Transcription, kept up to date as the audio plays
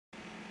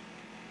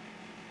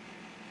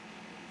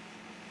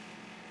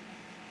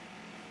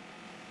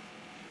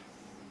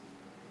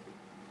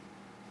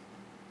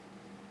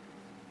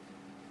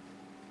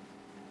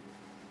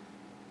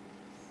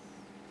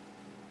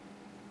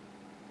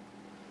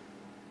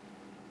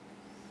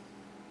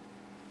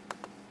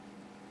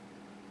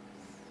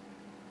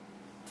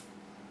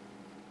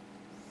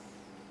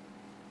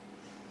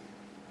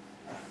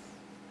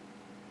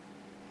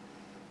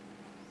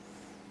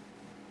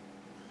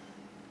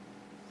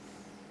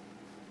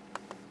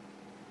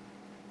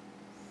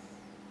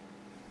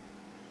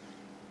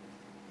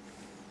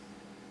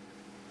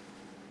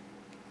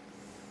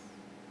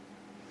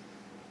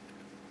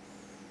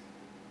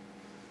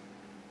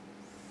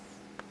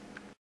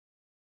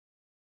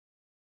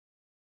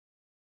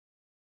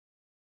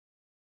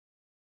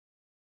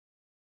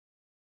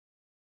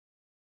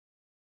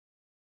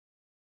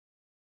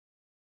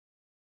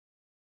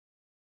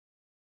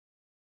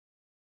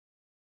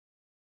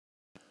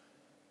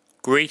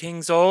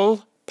Greetings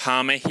all,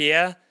 Palmer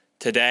here.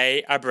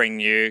 Today I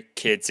bring you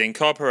Kids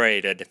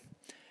Incorporated,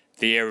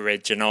 the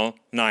original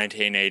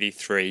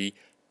 1983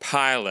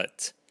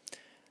 pilot.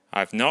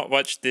 I've not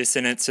watched this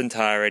in its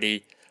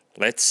entirety.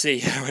 Let's see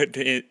how it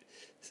is.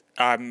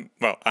 I'm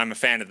a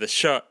fan of the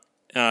show.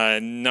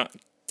 Not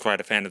quite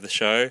a fan of the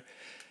show.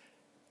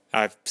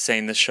 I've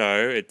seen the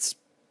show. It's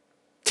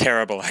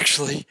terrible,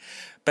 actually.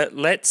 But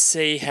let's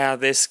see how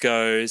this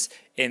goes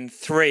in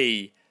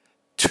 3,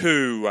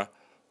 2,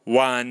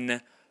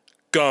 1,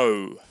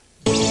 go.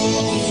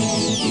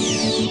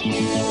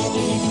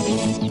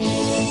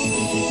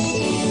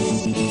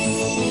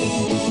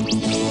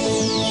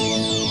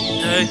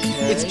 Okay.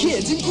 It's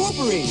Kids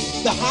Incorporated,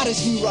 the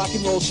hottest new rock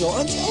and roll show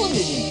on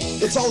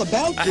television. It's all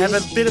about kids. I have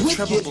a bit of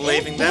trouble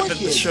believing that, but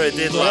the show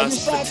did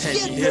last for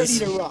 10 years.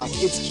 Get ready to rock.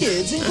 It's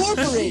Kids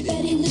Incorporated.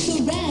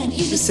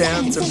 The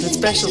sounds of the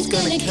special's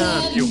gonna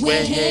come your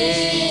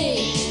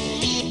way.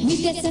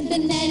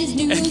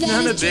 And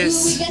none of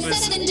this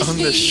was on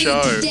the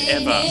show,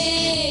 ever.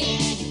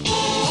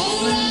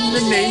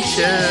 The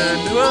nation,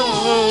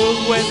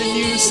 whoa, we're the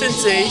new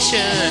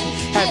sensation.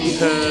 Have you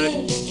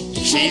heard?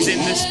 She's in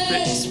this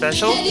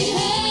special.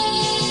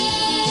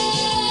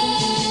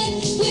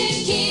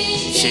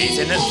 She's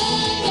in it.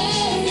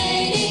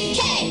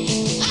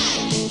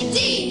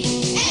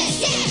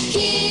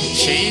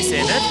 She's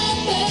in it.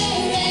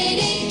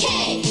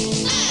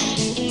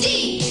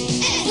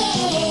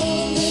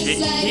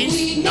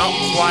 He's not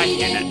quite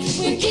in it.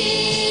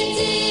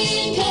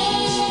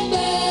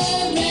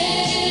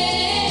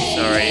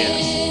 Sorry.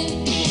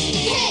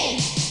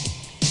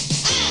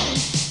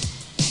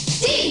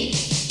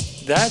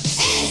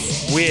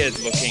 That's weird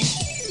looking.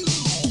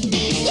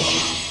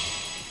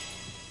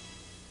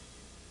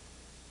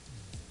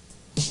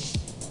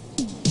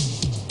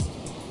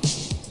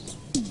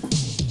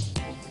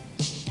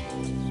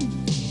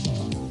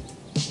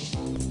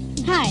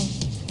 Hi,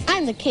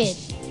 I'm the kid.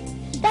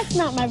 That's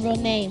not my real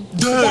name,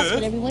 but that's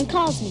what everyone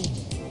calls me.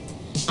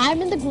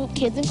 I'm in the group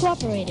Kids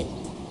Incorporated,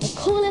 the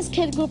coolest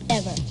kid group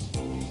ever.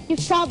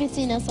 You've probably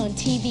seen us on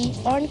TV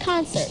or in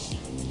concert.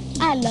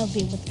 I love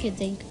being with Kids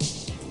Inc.,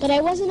 but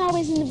I wasn't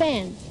always in the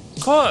band.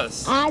 Of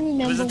course. I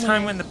remember there was a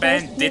time when the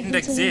band didn't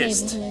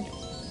exist.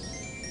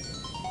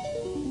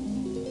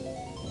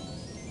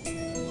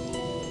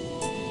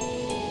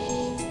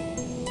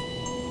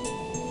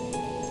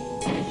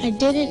 I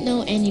didn't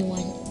know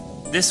anyone.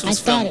 This was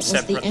filmed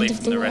separately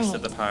from the rest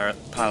of the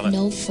pilot.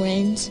 No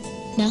friends,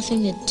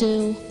 nothing to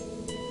do.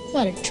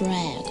 What a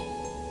drag.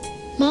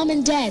 Mom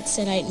and Dad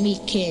said I'd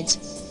meet kids,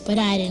 but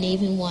I didn't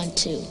even want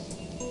to.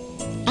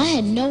 I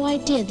had no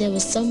idea there were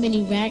so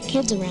many rad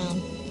kids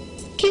around.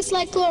 Kids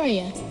like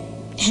Gloria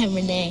and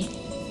Renee.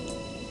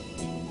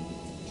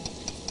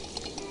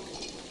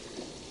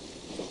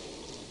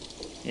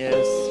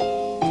 Yes,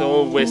 it's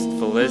all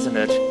wistful, isn't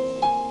it?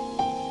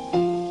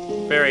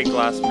 Very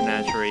glass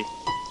menagerie.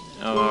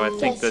 Although I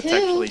think that's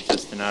actually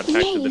just an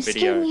artifact of the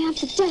video. Renee, you scared me half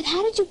to death.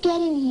 How did you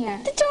get in here?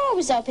 The door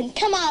was open.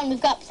 Come on,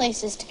 we've got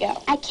places to go.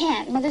 I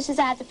can't. Mother says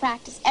I have to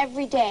practice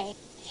every day.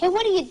 Hey,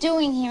 what are you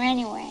doing here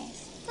anyways?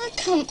 Oh,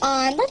 come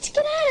on, let's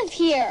get out of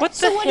here. What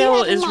the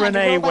hell is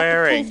Renee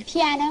wearing?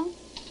 Piano?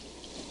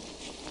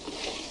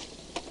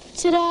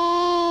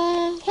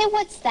 Ta-da! Hey,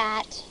 what's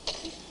that?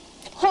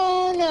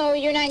 Oh, no,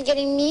 you're not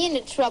getting me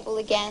into trouble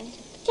again.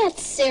 Get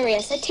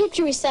serious. I taped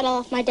you recital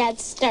off my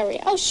dad's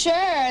stereo. Oh, sure,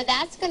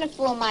 that's gonna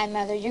fool my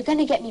mother. You're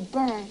gonna get me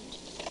burned.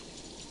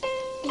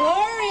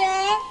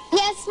 Gloria!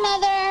 Yes,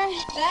 Mother?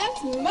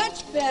 That's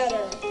much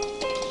better.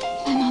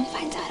 My mom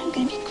finds out I'm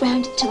gonna be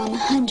grounded till I'm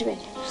 100.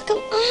 Come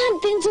on,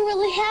 things are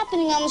really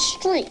happening on the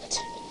street.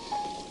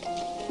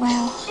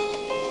 Well,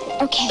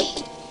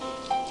 okay.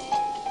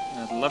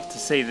 I'd love to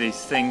see these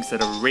things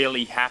that are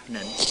really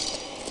happening.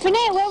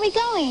 Renee, where are we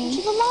going?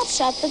 To the malt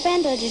shop, the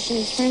band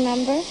auditions,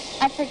 remember?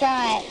 I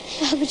forgot.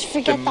 How could you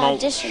forget the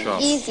audition? Shop.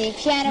 Easy,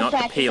 piano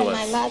practice and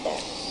my mother.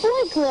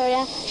 Boy,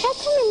 Gloria, how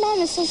come your mom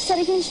is so set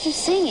against your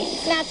singing?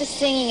 It's not the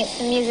singing, it's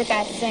the music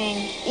I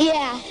sing.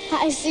 Yeah,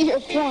 I see your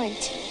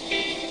point.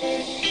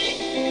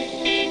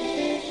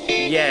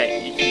 Yeah,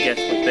 you can guess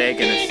what they're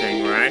gonna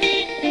sing, right?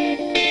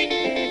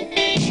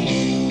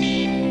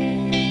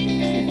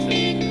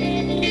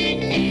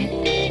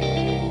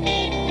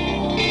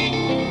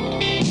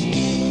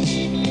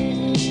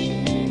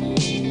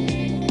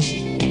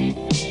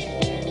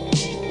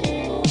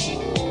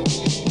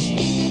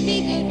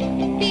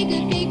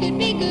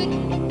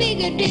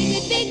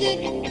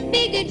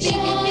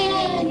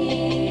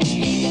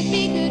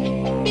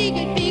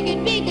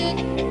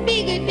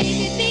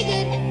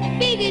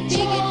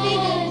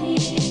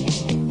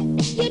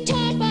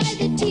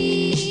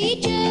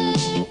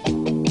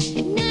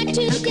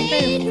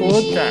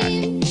 Afford that.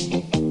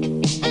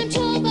 I'm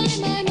told by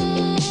my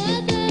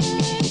mother.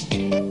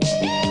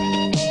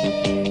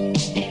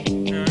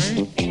 No.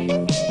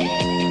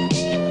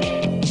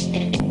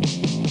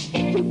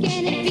 Who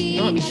can it be?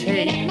 Not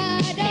cheap.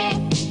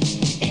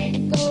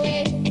 Go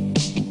away.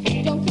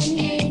 Don't come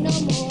here no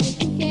more.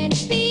 Who can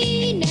it be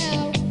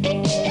now? Who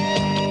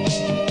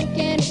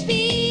can it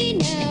be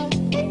now?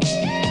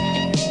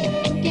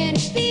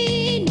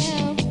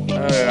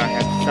 Oh, I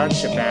have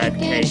such a bad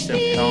case of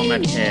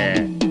helmet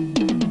hair.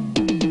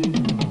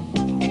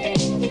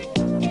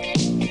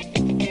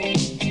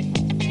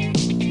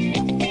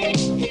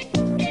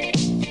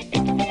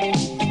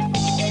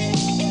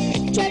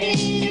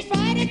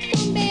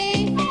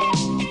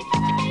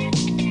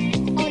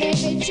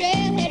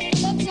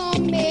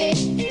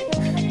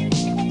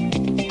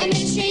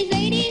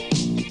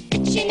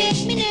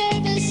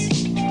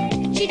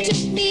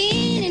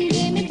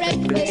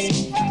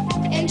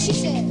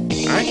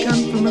 I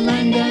come from a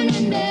land down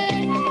under.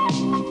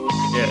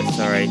 Yeah,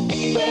 sorry.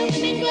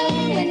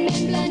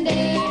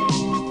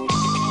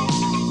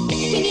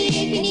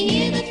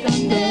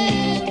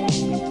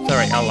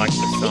 Sorry, I like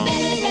the song.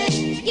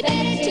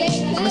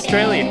 I'm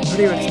Australian, what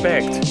do you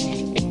expect? I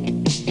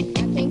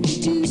think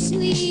to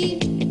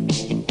sleep.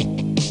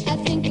 I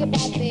think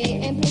about the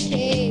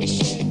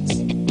implications.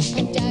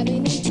 I'm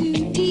diving in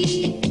too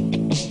deep.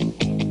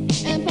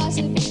 And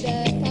possibly the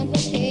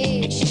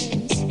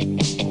complications.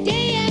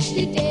 Day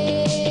after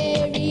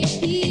day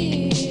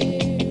reappears.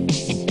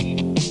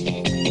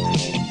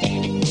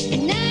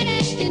 Night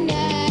after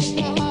night,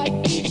 my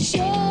heartbeat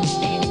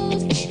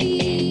shows the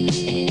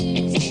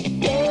fears.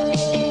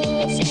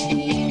 Those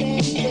appear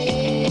and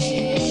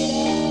fade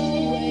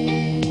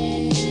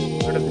away.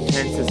 What are the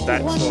chances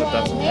that sword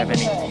doesn't have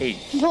any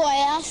teeth? Boy,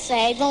 I'll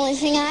say, the only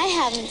thing I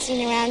haven't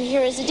seen around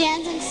here is a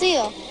dancing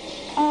seal.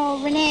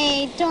 Oh,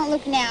 Renee, don't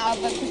look now,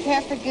 but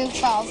prepare for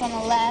goofballs on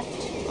the left.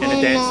 And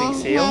a dancing no,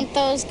 seal? not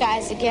those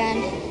guys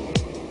again.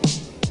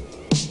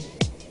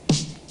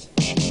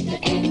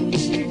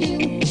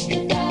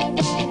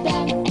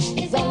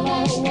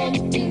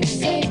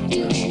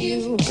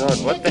 God,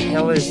 what the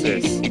hell is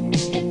this?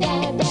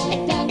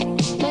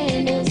 My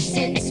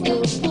innocence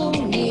will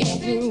pull me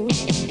through.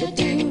 The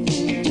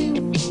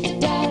do-do-do,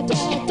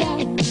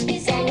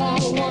 is all I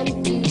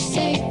want to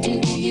say to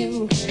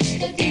you.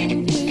 The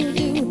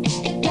do-do-do,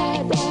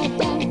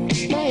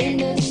 my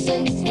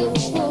innocence will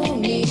pull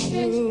me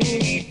through.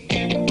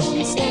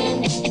 Don't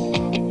stand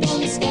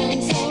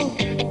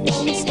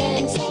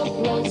so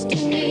close to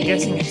me. I'm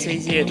guessing it's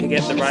easier to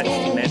get the rights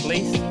to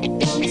medleys?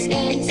 Don't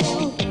stand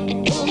so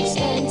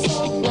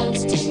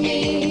close to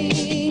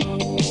me.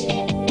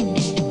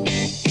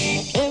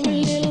 Every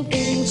little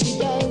thing she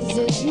does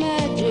is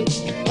magic.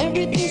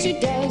 Everything she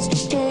does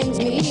just turns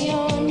me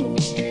on.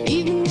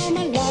 Even though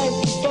my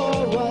life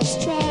before was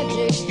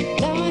tragic,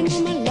 now I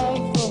know my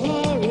love for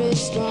her is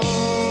strong.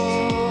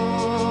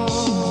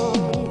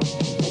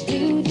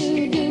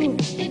 Do-do-do,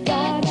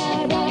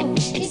 da-da-da,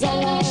 is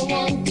all I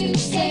want to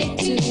say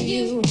to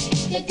you.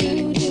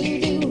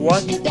 Do-do-do,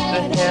 What the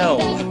hell?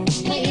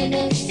 my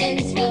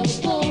innocence will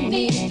pull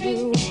me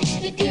through.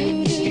 The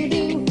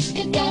do-do-do,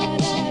 the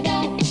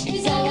da-da-da,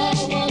 is all I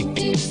want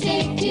to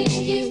say to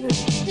you.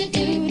 The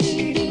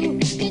do-do-do,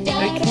 the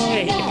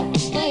da-da-da,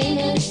 my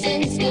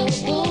innocence will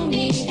pull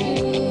me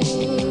through.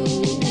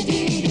 The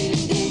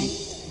do-do-do.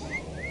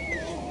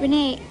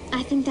 Renee,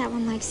 I think that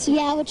one likes you.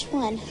 Yeah, which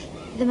one?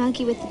 The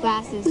monkey with the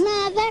glasses.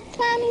 Nah, that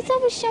clown, he's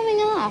always showing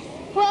off.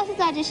 Who else is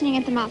auditioning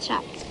at the malt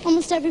shop?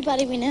 Almost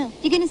everybody we know.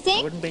 You gonna I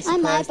sing? wouldn't be I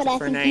might, surprised but I if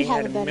think Renee you have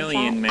had a a better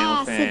million male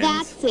So fans.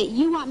 that's it.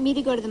 You want me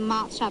to go to the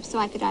malt shop so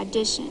I could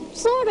audition.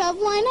 Sort of,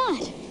 why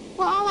not?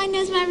 Well, all I know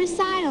is my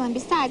recital, and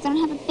besides, I don't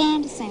have a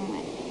band to sing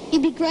with.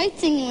 You'd be great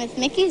singing with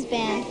Mickey's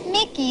band.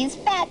 Mickey's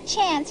fat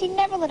chance. He'd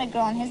never let a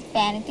girl in his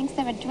band. He thinks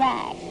they're a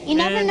drag. You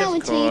never And know of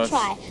until you course.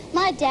 try.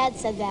 My dad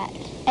said that.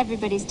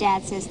 Everybody's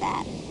dad says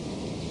that.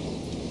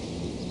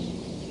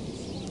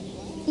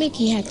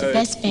 Mickey had the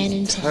best band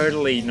in town.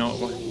 Totally not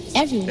what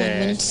Everyone there.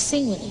 wanted to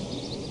sing with him.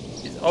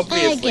 It's I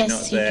obviously guess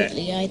not there.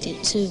 secretly I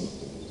did too.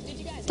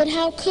 But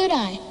how could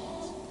I?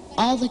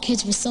 All the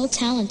kids were so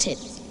talented.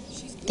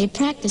 They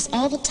practiced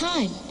all the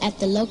time at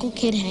the local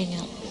kid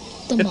hangout,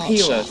 the The malt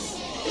shop. peelers.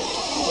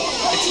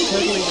 It's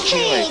totally the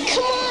Hey, peelers.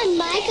 come on,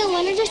 Mike. I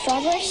wanted to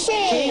strawberry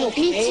shake.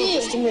 Hey,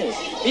 just a minute.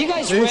 Are you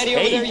guys Who's ready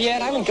over there Abe?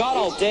 yet? I haven't got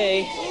all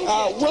day.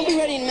 We'll be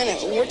ready in a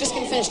minute. We're just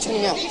gonna finish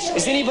tuning up.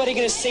 Is anybody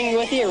going to sing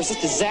with you, or is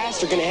this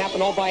disaster going to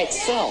happen all by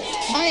itself?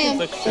 I am.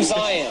 Looks Who's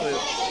I am?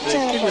 The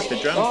kid with the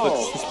drums Oh, looks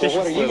well, what are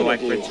suspiciously you going like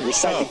to do? Richard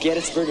Recite Shaw. the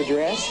Gettysburg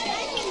Address?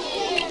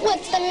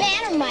 What's the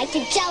matter, Mike?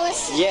 You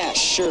jealous? Yeah,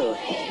 sure.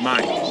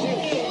 Mike.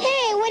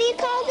 Hey, what do you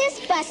call this,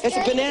 Buster? It's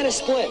a banana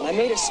split. I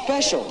made it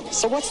special.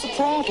 So what's the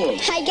problem?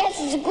 I guess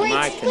it's a great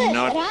Mike split,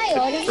 cannot but I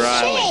ordered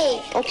Riley.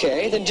 shake.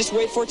 Okay, then just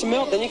wait for it to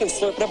melt. Then you can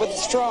slurp it up with a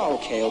straw.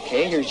 Okay.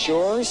 Here's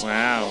yours.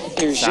 Wow.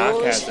 Here's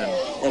Sarcasm. yours.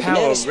 And How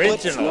banana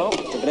split. original. No,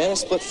 the banana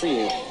split for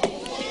you.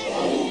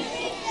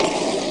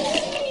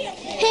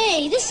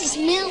 Hey, this is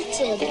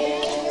melted.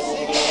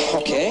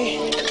 Okay.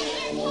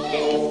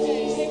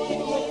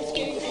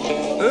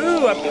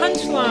 Ooh, a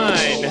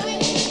punchline.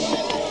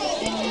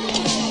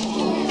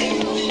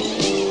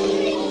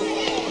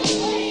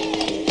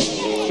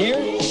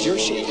 Here's your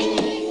sheet.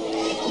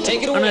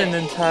 Take it On away. an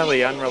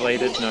entirely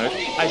unrelated note,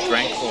 I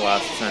drank the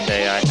last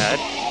Sunday I had.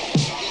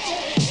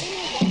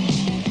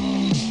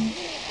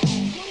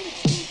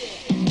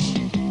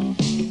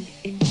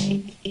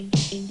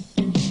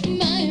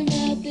 My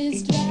mouth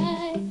is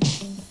dry.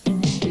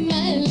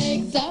 My legs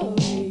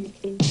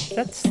Is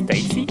that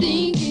Stacy?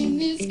 Thinking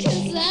this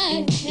 'cause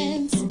I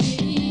can't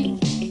speak.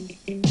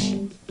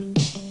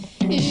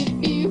 If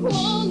you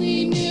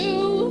only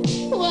knew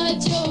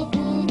what you're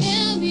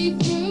putting me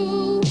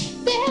through.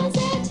 There's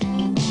that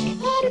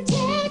heart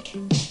attack.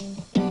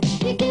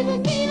 You're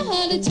giving me a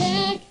heart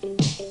attack.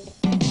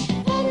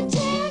 Heart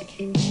attack.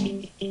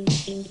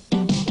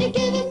 You're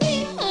giving me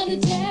a heart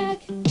attack.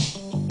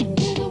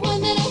 You're the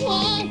one that I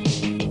want.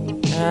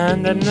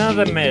 And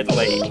another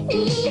medley. Ooh,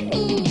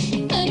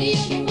 honey,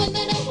 you're the one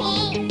that I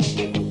want.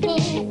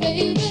 Oh,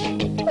 baby.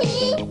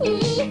 Ooh,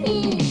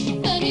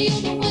 honey,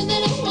 you're the one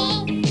that I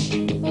want.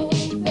 Oh,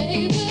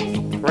 baby.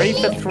 3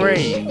 for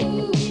 3.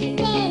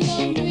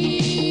 Follow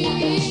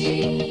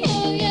me.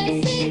 Oh,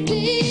 yes,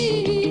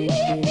 indeed.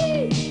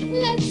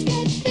 Let's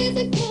get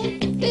physical,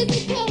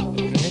 physical.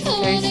 In this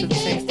case, it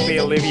seems to be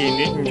Olivia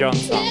Newton-John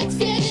Let's songs.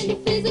 get into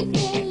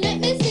physical. Let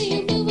me see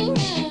you move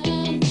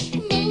around.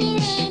 Move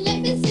around. Let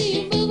me see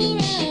you move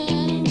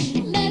around.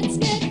 Let's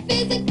get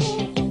physical,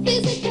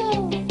 physical.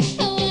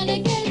 I wanna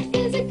get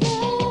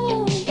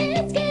physical.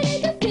 Let's get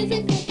into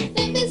physical.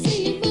 Let me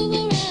see you move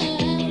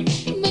around.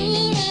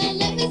 Move around.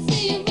 Let me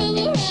see you move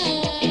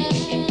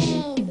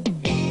around.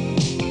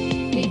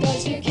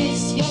 Because your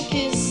kiss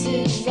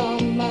is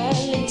on my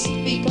list.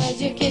 Because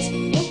your kiss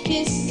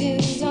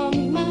is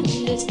on my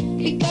list.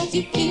 Because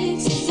your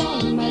kiss is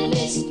on my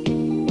list.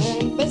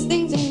 When best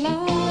things in life.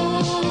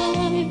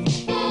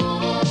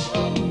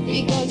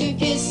 Because your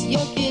kiss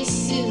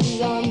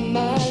is on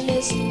my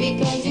list.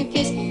 Because your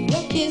kiss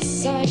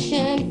I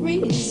can't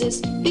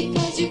resist.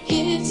 Because your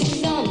kiss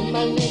is on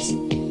my list.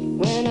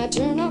 When I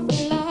turn off the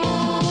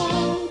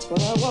lights,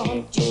 what I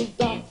want you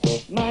got,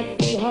 it might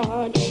be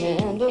hard to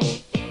handle.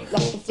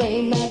 Like a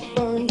flame that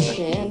burns a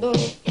candle,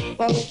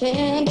 while the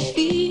candle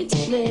feeds a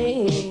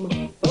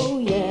flame. Oh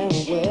yeah,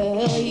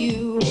 well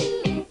you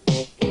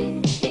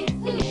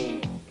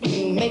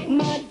make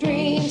my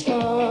dreams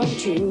come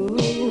true.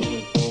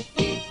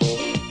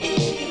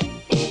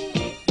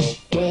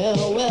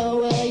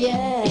 Well,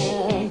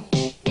 yeah.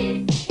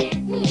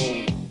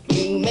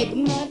 You make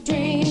my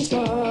dreams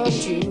come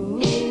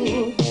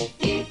true.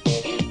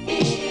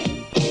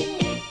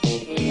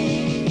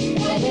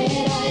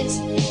 Private eyes,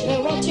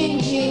 they're watching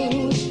you.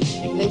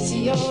 They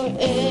see your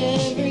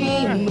every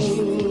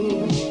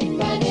move.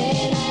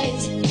 Private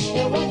eyes,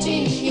 they're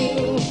watching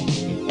you.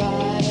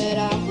 Private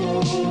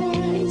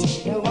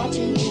eyes, they're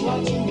watching you,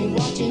 watching you,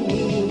 watching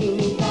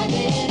you.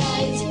 Private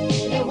eyes,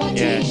 they're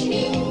watching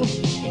you.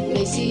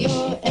 They see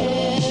your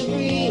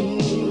every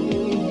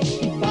move.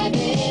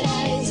 Private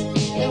eyes,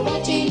 they're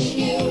watching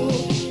you.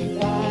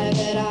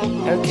 Private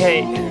eyes. Okay,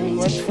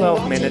 we're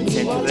 12 minutes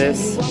into this.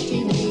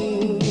 Watching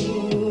you.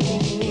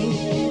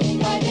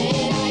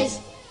 Private eyes.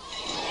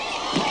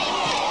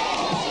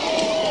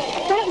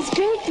 That was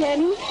great,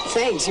 Daddy.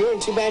 Thanks, you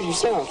weren't too bad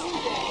yourself.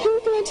 Who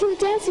are going to the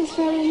dances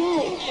Friday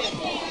night?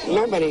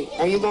 Nobody.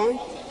 Are you going?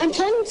 I'm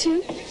planning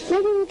to.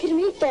 Maybe we could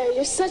meet there.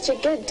 You're such a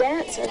good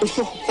dancer.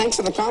 Thanks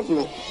for the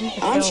compliment.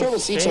 I'm sure we'll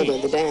see each other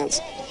at the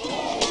dance.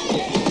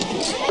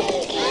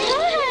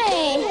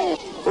 Hi!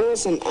 Well,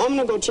 listen, I'm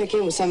gonna go check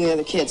in with some of the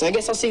other kids. I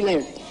guess I'll see you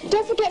later.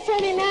 Don't forget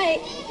Friday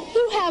night.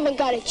 You haven't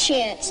got a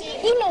chance.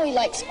 You know he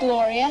likes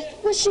Gloria.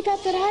 What's she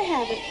got that I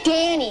haven't?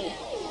 Danny.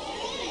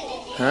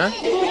 Huh?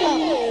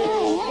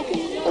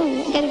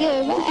 Gotta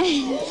go,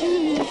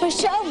 bye. For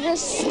sure,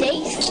 this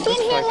Stace. Looks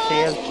like she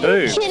has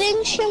boobs.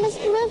 Kidding, she almost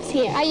lives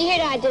here. Are you here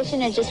to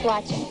audition or just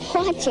watching?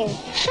 Watching.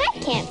 I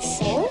can't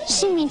sing.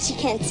 She means she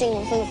can't sing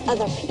with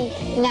other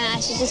people. Nah,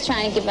 she's just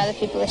trying to give other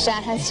people a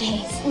shot on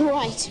stage.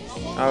 Right.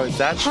 Oh, is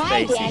that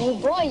Hi, Stacy? Danny.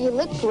 Boy, you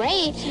look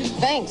great.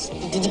 Thanks.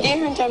 Did you get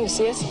here in time to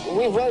see us?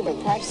 We've really been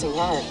practicing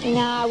hard.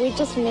 Nah, we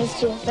just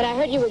missed you. But I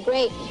heard you were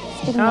great.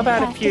 Speaking How of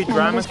about a practice, few my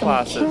drama mother's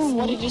gonna classes? kill me.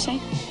 What did you say?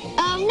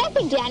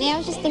 Nothing, Danny. I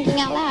was just thinking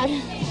out loud.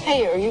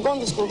 Hey, are you going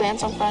to the school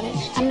dance on Friday?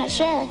 I'm not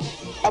sure.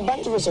 A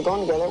bunch of us are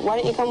going together. Why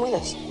don't you come with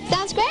us?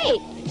 Sounds great.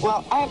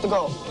 Well, I have to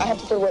go. I have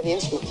to put away the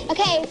instruments.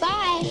 Okay,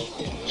 bye.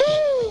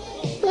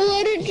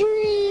 What a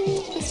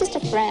dream. It's just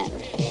a friend.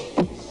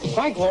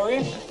 Hi,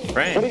 Gloria.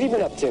 Friend. What have you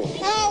been up to?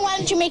 Oh, why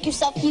don't you make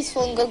yourself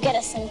useful and go get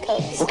us some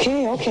coats?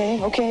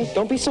 Okay.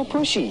 Don't be so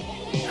pushy.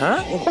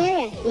 Huh?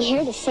 Gloria, you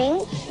here to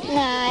sing? Nah,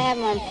 I have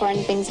more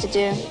important things to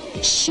do.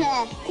 Sure.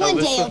 One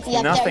this day you'll looks be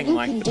up there. nothing You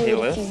like can the do it if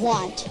playlist. you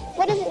want.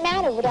 What does it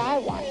matter what I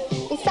want?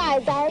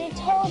 Besides, I already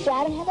told you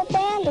I don't have a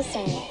band to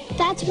sing.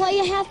 That's why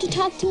you have to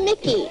talk to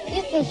Mickey.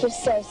 You think you're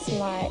so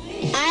smart.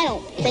 I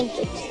don't think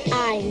it.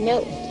 I know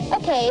it.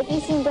 Okay, if you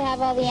seem to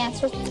have all the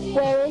answers,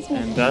 where is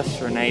Mickey? And thus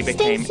Renee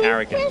became Stacy,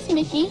 arrogant. where's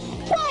Mickey?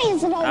 Why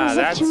is it always up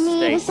that's to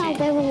me to Stacy.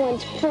 solve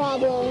everyone's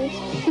problems?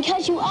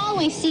 Because you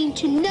always seem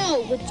to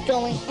know what's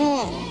going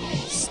on.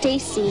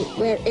 Stacy,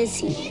 where is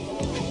he?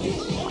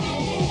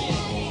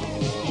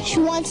 She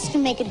wants us to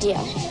make a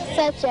deal.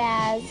 Such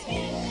as?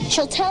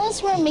 She'll tell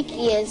us where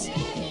Mickey is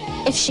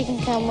if she can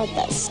come with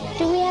us.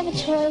 Do we have a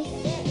choice?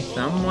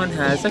 Someone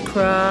has a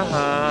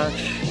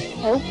crush.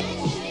 Nope.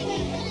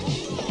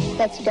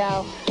 Let's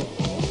go.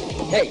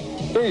 Hey,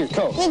 here are your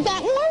coats. We've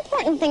got more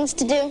important things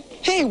to do.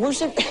 Hey,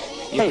 where's it?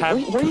 You have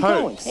where are you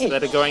going? coats Hey.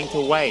 that are going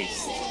to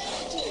waste.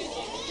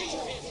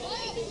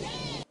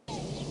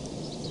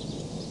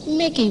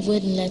 Mickey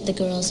wouldn't let the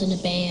girls in the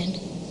band.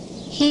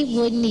 He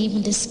wouldn't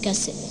even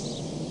discuss it.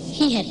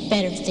 He had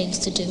better things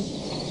to do.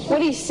 What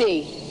do you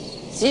see?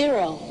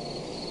 Zero.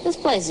 This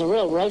place is a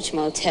real roach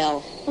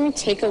motel. Let me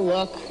take a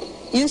look.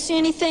 You see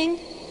anything?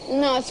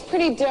 No, it's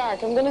pretty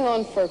dark. I'm gonna go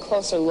in for a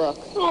closer look.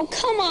 Oh,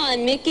 come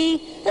on, Mickey.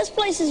 This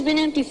place has been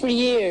empty for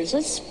years.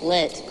 Let's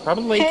split.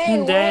 Probably Hey,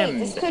 condemned.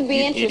 wait, this could be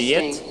you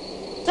interesting. Idiot.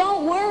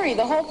 Don't worry,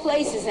 the whole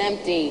place is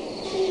empty.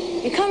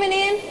 You coming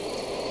in?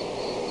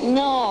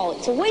 No,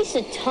 it's a waste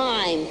of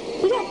time.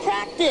 We got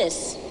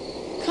practice.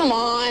 Come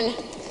on.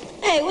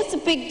 Hey, what's the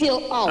big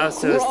deal? Oh,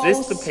 so is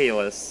this the gross.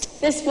 peelers?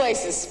 This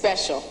place is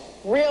special.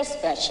 Real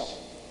special.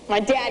 My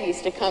dad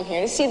used to come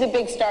here to see the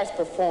big stars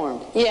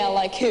perform. Yeah,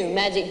 like who?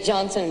 Magic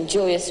Johnson and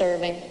Julius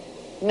Erving?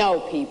 No,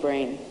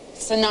 P-Brain.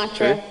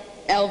 Sinatra,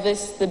 Who?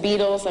 Elvis, the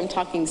Beatles. I'm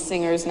talking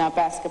singers, not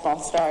basketball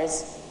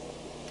stars.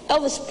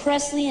 Elvis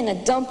Presley in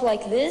a dump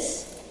like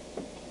this?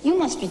 You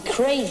must be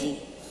crazy.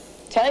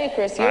 Tell you,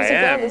 Chris, years I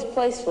ago am. this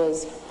place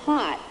was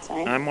hot.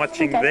 I'm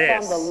watching I think I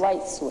this. found the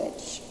light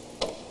switch.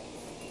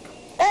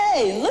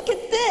 Hey, look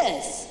at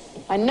this.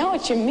 I know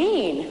what you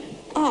mean.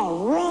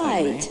 All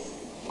right.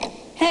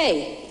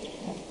 Hey,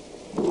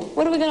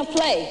 what are we gonna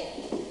play?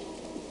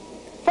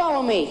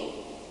 Follow me.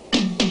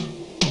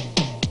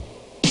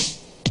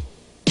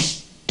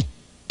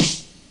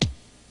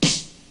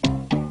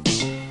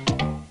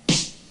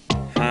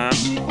 Huh?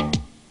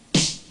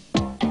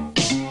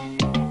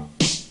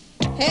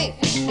 Hey,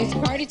 it's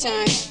party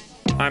time.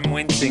 I'm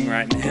wincing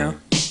right now.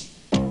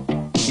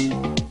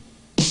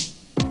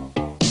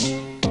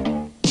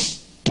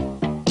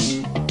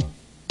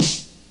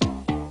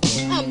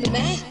 I'm the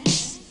man.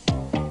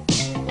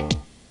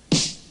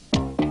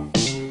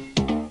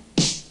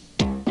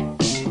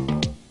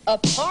 A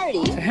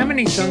party? So how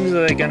many songs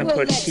are they going to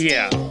put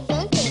here?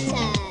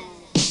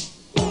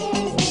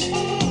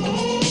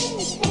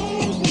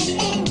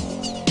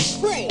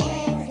 Break.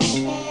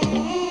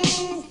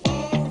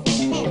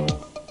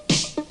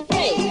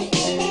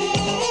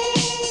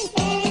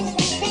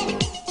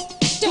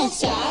 Don't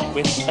stop.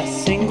 With a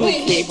single We're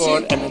here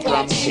keyboard to and a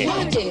drum party, kit.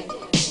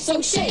 party.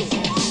 So shake.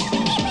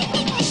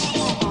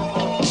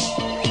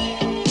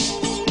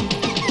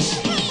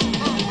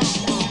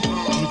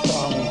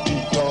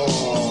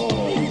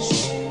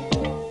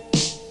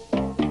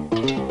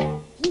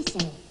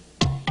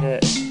 Yeah.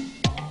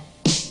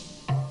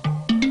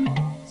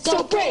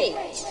 So break.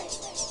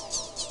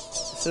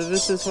 So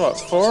this is what,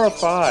 4 or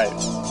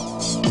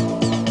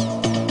 5?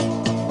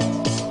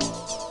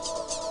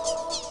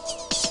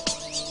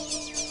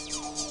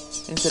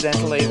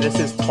 Incidentally, this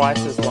is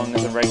twice as long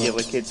as a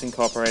regular Kids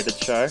Incorporated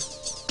show.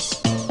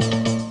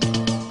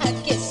 I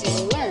guess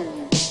you'll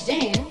learn to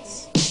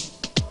dance.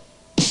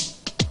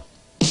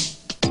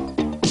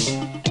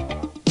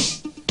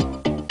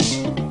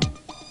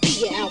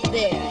 Be out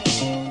there.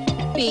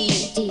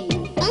 B.D.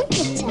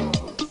 Uncle Tom.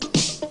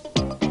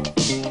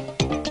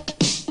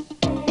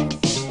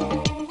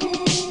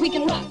 We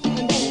can rock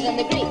even better than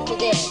the great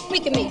today. We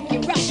can make you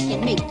rock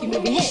and make you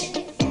move your head.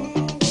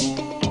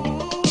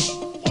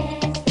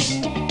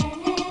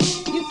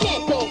 You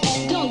can't go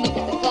home, don't look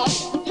at the clock.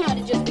 The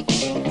party just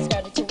began and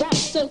started to rock.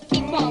 So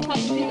keep on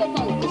popping through the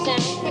funky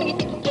sound. When you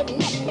think you're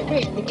getting up, you're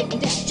really getting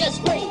down.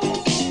 Just break.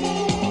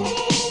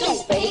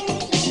 Don't break.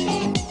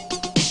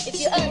 If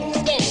you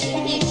understand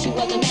the issue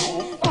of the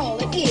matter, all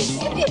it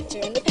is a picture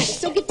in the pattern.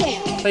 So get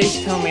down.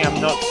 Please tell me I'm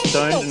not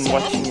stoned and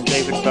watching a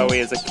David Bowie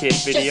as a kid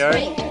video.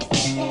 Just break.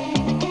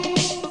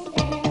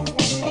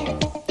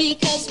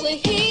 Because we're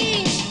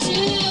here to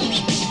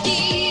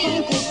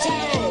deal with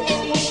time.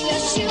 And we are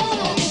sure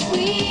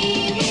we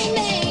will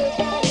make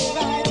it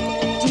right.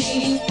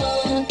 Deep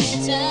on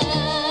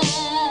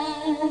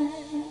time.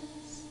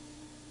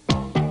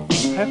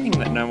 I'm hoping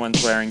that no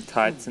one's wearing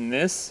tights in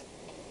this,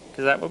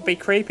 because that would be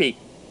creepy.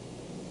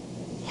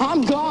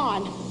 I'm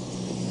gone.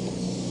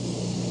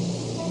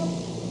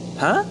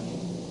 Huh?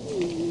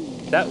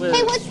 That was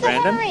Hey, what's the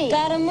random. hurry?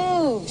 Gotta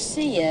move.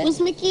 See ya. Was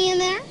Mickey in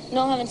there?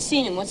 No, haven't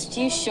seen him. What's to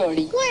you,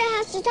 Shorty? Gloria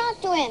has to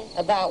talk to him.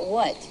 About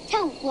what?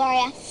 Tell him,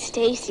 Gloria.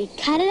 Stacy,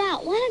 cut it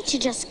out. Why don't you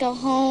just go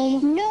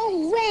home?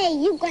 No way.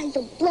 You guys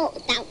will blow it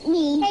without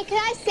me. Hey, can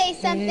I say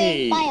something?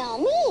 Hey. By all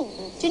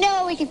means. Do you know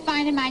where we can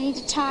find him? I need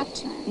to talk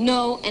to him.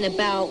 No, and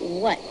about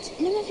what?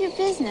 None of your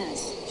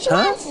business. She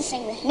Huh? wants to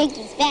sing with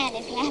Mickey's band,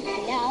 if you happen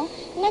to know.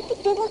 And I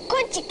think they look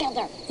good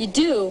together. You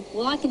do?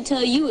 Well, I can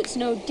tell you it's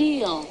no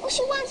deal. Well,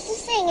 she wants to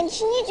sing, and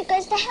she needs you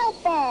guys to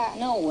help her.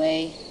 No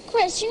way.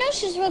 Chris, you know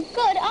she's real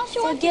good. All she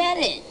wants. Forget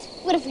it.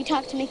 What if we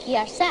talk to Mickey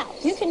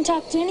ourselves? You can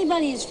talk to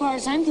anybody as far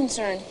as I'm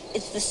concerned.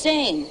 It's the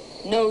same.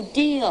 No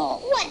deal.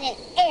 What an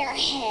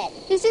airhead.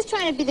 He's just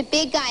trying to be the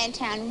big guy in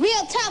town.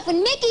 Real tough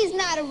when Mickey's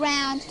not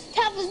around.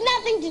 Tough has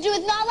nothing to do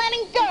with not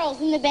letting girls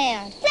in the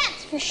band.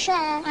 That's for sure.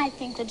 I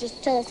think they're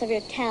just jealous of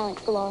your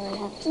talent,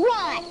 Gloria.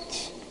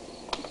 Right.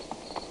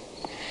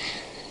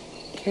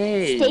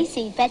 Okay.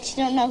 Stacy, bet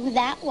you don't know who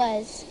that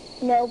was.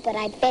 No, but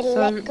I bet he So-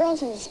 let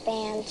girls in his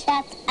band.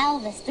 That's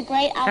Elvis, the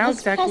great Elvis How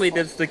exactly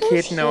Presley. does the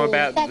kid know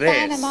about That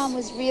guy my this? mom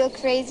was real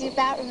crazy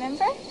about,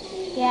 remember?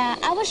 Yeah,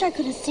 I wish I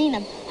could have seen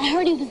him. I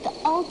heard he was the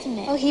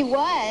ultimate. Oh, he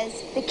was.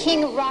 The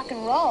king of rock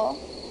and roll.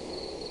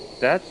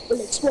 That's Well,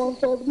 it's one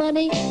for the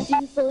money,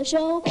 two for the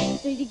show,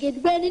 three to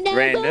get ready now.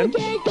 Random.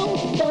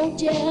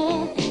 Don't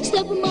ya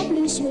step on my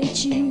blue suede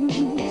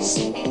shoes.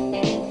 You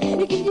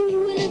can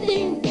do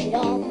anything with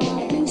all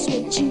my blue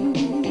suede shoes.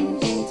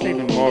 it's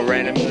even more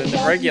random than the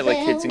regular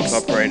Kids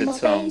Incorporated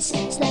songs.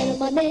 Slander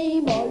my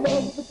name all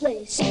over the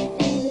place. Do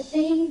the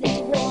thing that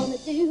you wanna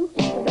do.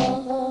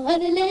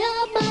 Honey, lay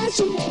out my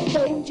shoes.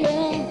 Don't ya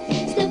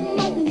step on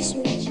my blue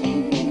suede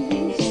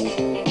shoes.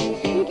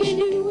 You can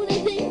do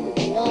anything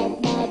with all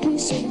my blue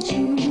suede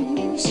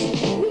shoes.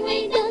 You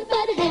ain't nothing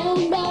but a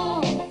hound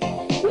dog.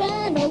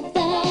 Run or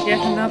die. Yet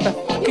another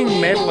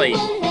fucking medley.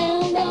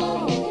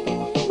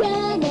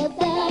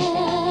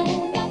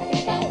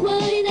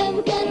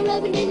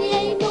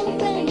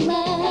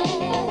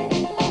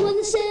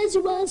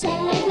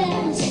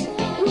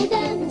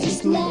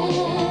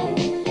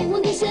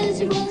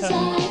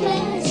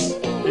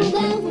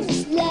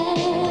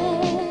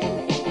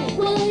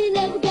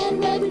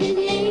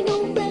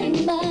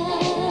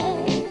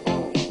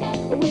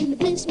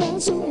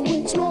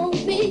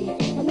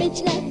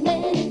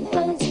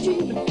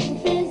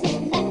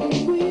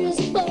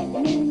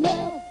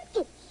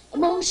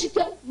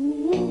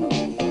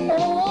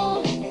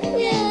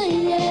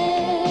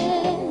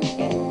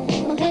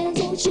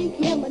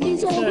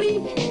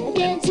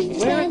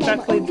 Where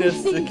exactly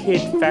does the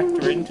kid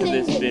factor into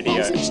this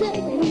video?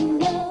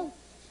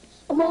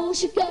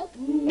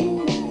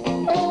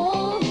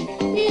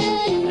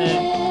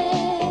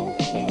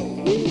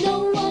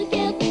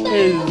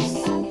 His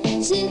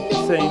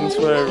scenes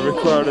were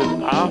recorded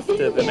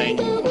after the main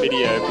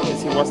video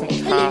because he wasn't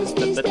cast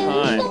at the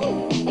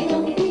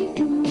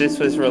time. This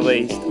was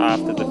released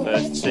after the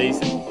first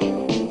season.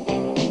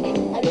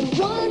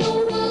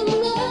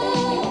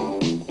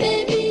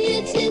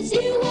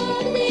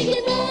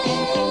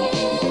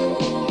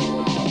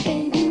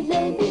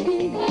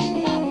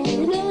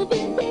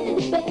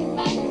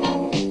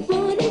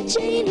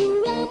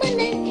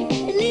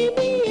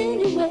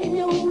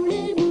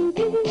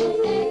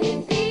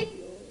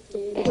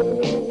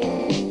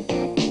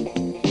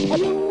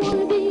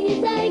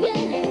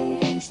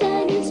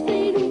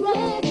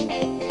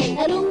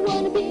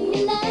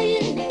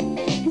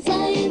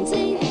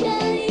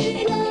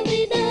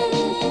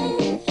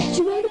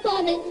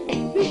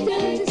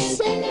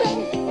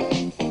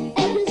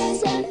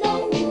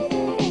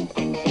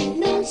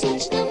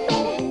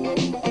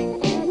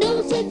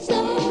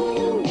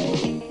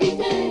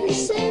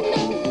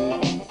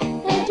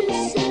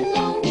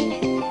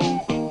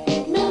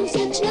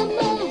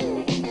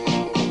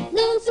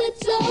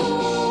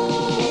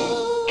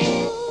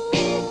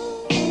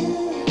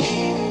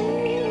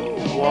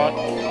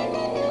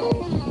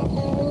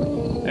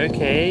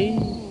 Okay,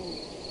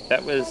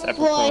 that was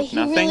apropos Boy, of he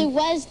nothing. really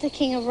was the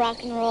king of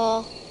rock and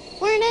roll.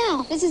 Where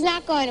now? This is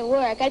not going to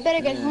work. I'd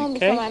better get home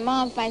Okay. before my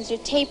mom finds your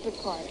tape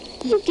recording.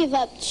 You give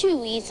up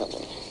too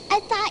easily. I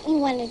thought you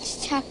wanted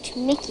to talk to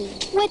Mickey.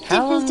 What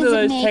How long difference do does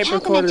those it make? tape How can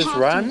I recorders talk to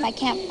run? him if I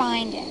can't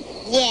find him?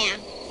 Yeah,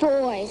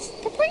 boys.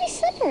 They're pretty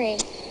slippery.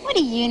 What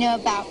do you know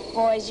about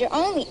boys? You're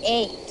only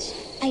 8.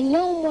 I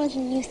know more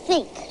than you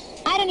think.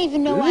 I don't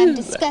even know why I'm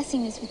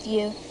discussing this with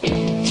you.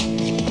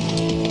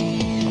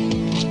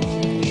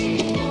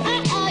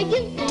 Uh-oh,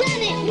 you've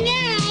done it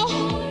now!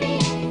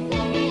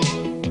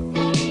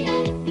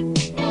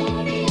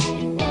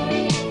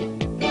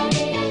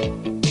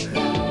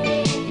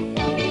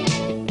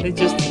 They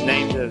just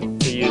named it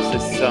to use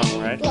this song,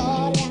 right?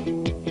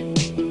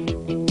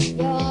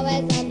 You're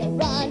always on the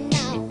run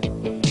now,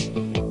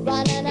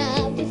 running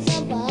after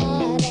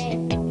somebody.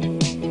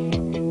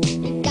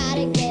 You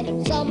gotta get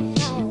him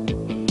somehow.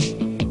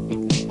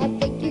 I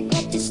think you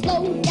got to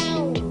slow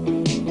down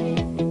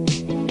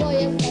before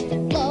you start to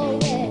blow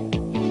it.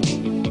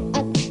 I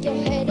think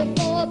you're headed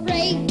for a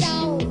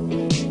breakdown,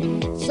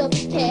 so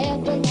be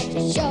careful not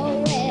to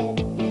show it.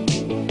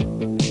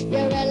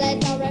 You really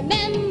don't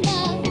remember.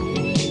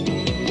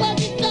 Was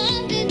it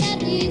something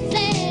that you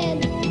said?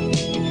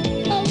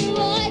 Or the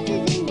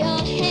voices in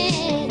your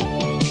head?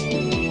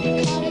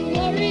 Call it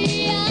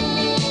Gloria.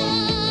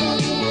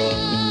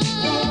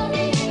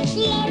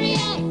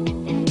 Gloria.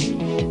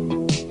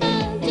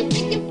 To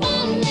think you're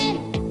falling.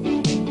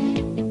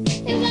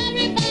 If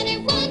everybody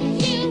wants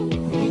you,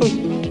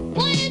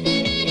 why isn't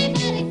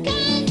anybody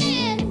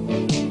coming?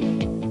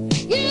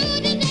 You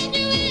just have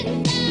to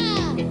answer.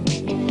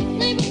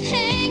 Leave us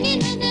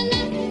hanging on the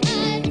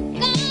line.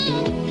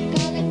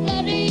 Call it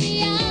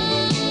Gloria.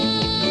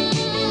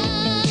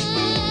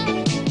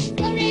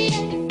 Gloria.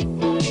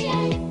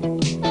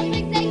 I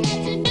think they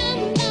got your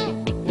number.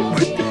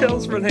 What the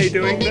hell's Renee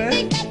doing They there?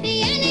 got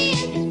the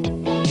aliens.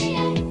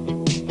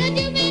 That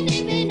you've been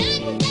living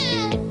under.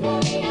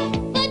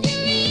 But you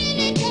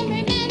really don't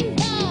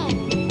remember.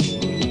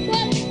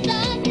 What it's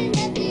something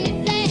that you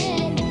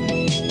said.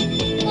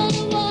 All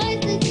the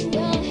voices in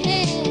your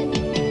head.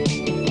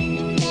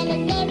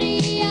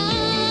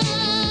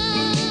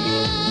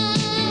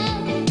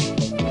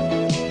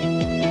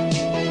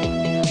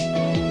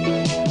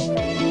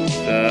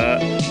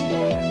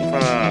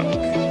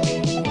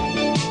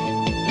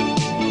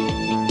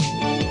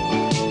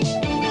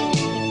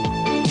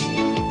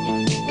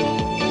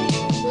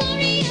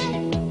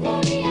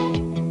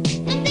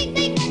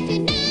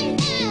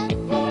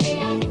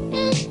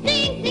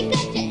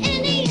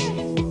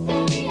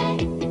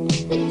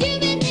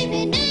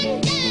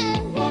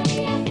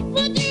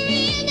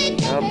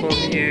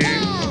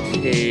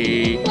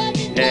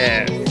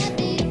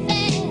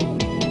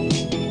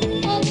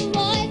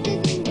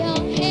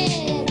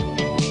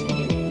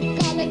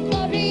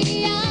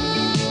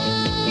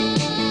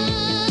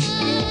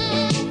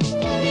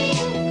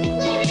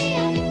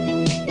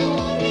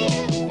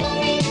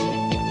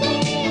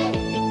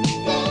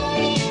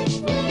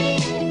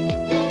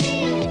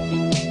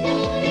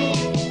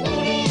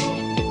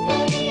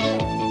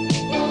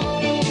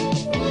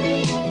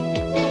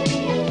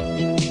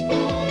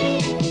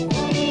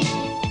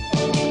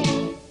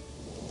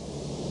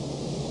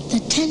 The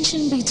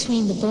tension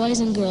between the boys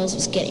and girls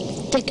was getting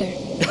thicker.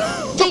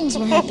 Things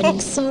were happening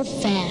so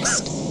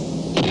fast.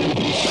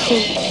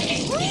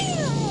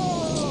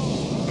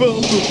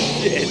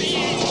 Bullshit.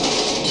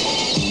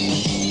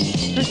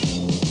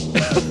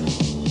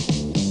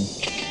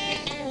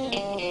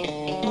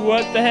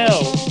 What the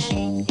hell?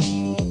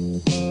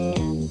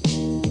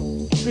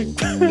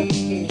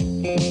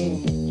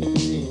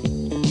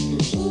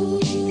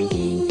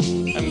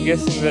 I'm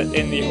guessing that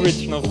in the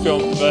original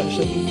film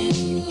version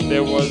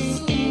there was,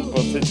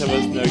 well, since there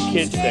was no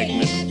kids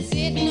segment,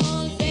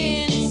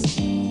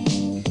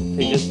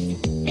 they just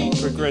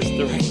progressed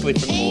directly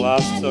from the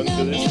last song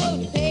to this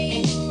one.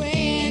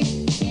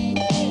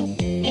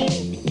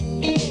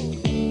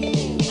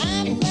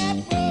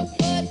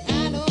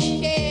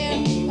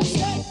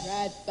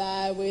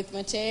 With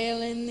my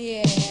tail in the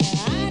air,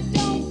 I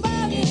don't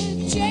bother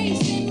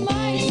chasing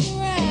mice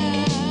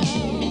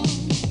around.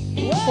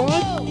 Whoa,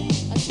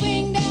 I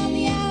swing down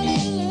the alley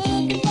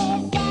looking for a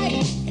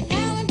fight,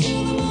 howling to the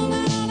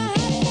moonlight on a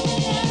hot summer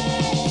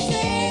night.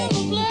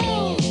 Silver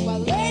blows while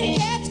the lady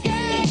cats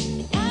cry.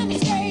 I'm a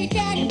stray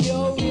cat and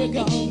you're a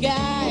gone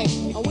guy.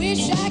 I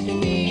wish I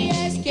could be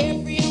as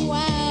carefree and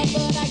wild,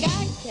 but I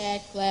got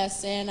cat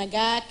class and I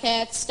got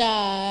cat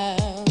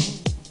style.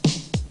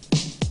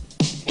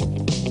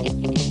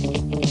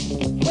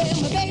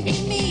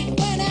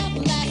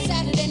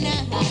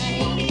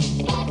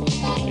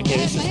 Okay,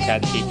 this is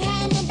catchy.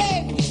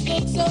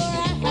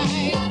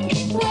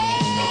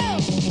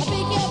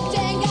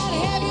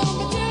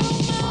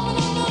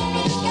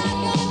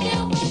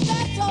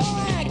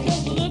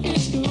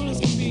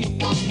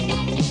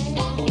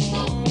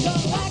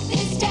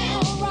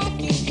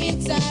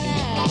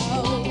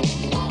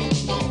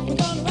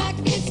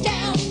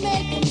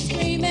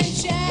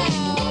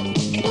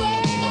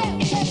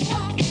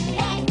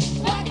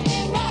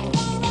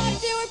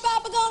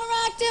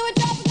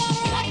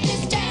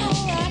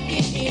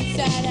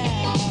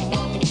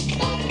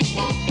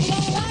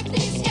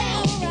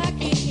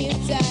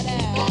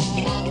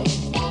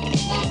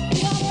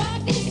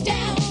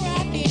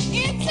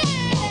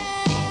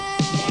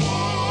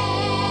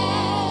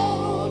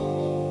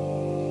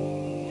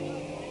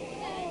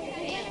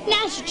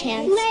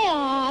 Lay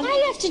off. I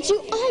have to do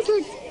all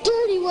your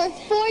dirty work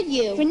for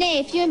you. Renee,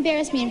 if you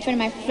embarrass me in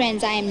front of my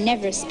friends, I am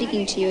never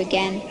speaking to you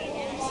again.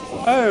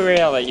 Oh,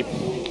 really?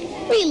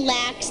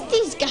 Relax.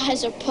 These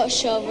guys are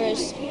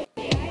pushovers.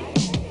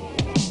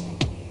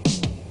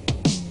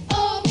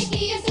 Oh,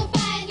 Mickey, you're so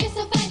fine, you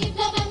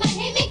blow my mind.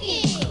 Hey,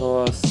 Mickey. Of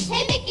course.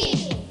 Hey, Mickey.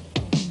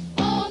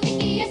 Oh,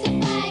 Mickey, you're so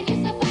fine,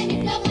 you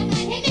blow my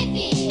mind. Hey,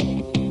 Mickey.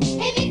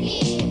 Hey,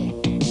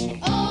 Mickey.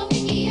 Oh,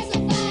 Mickey, you're so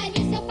fine,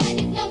 you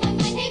blow my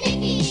mind. Hey,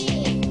 Mickey.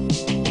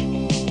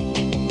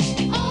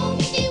 Oh,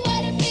 Mickey,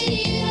 what a pity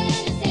you don't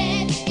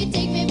understand. You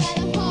take me by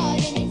the heart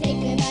and you take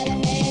me by the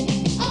hand.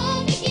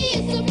 Oh, Mickey,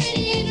 you're so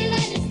pretty you don't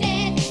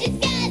understand. It's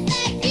guys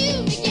like you,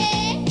 Mickey.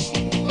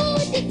 Oh,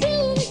 what you do,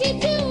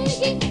 Mickey,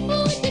 Mickey.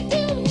 Oh, what you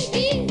do,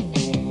 Mickey.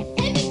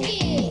 Hey,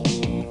 Mickey.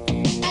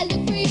 I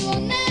look for you all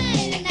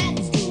night and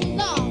that's too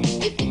long.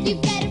 You think you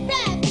better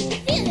ride, but you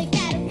feel like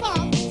that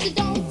wrong. So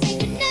don't say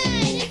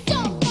goodnight and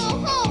don't go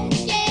home,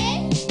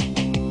 yeah?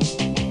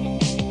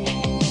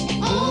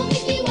 Oh,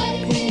 Mickey, what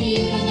a pity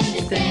you don't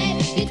understand.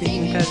 You take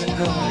me by the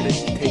heart and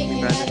you take me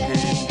by the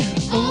hand.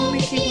 Oh,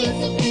 Mickey, you're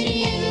so pretty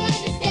you don't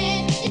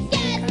understand. It's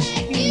guys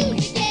like you,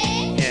 Mickey.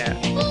 Yeah.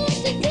 Oh, what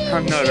you do,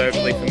 I'm not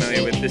overly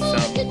familiar with this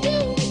song.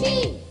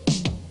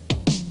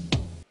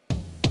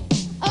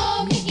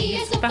 Oh, Mickey,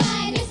 you're so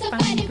fine,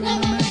 you blow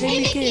my mind. Hey,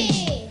 Mickey.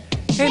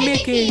 Hey,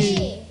 Mickey.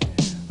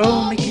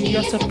 Oh, Mickey,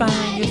 you're so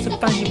fine, you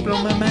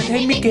blow my mind.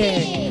 Hey,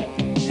 Mickey.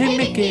 Hey,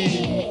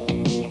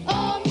 Mickey.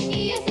 Oh, Mickey,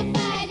 you're so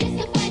fine,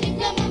 you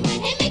blow my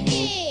mind. Hey,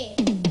 Mickey.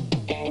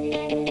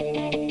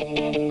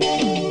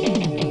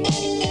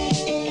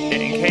 In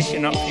case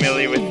you're not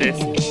familiar with this,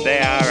 they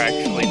are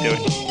actually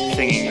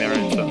singing their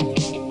own song.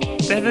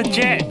 They're the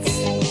Jets.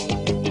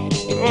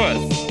 Of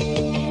course.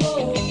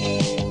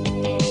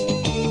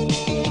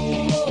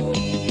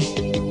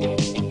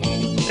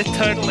 They're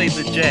totally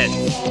the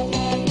Jets.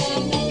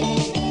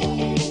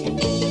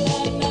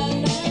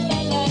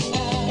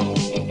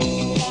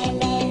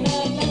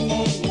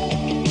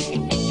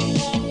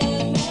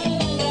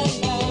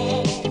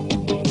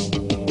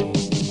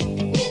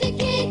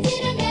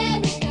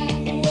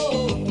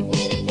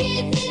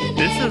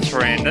 This is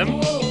random.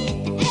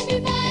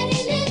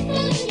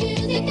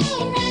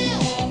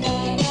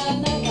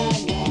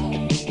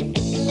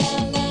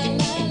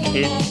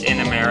 Kids in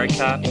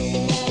America.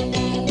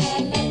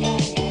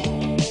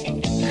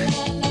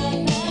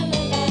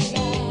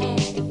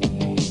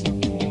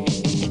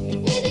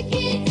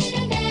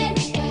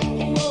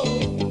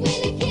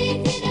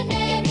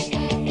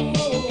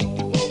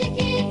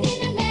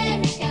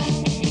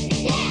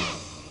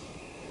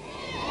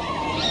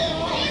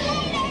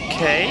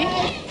 Okay.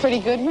 Pretty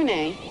good,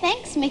 Renee.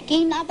 Thanks,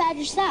 Mickey. Not bad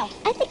yourself.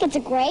 I think it's a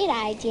great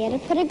idea to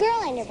put a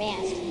girl in your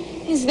band.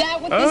 Is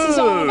that what this is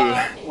all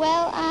about?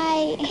 Well,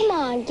 Come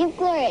on, give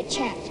Gloria a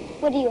chance.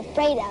 What are you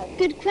afraid of?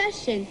 Good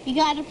question. You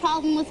got a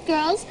problem with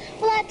girls?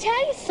 Well, I'll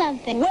tell you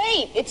something.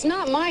 Wait, it's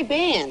not my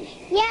band.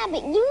 Yeah,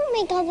 but you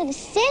make all the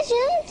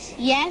decisions.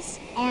 Yes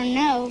or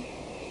no?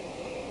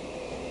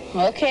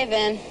 Okay,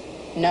 then.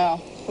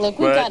 No. Look,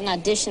 we've got an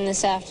audition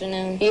this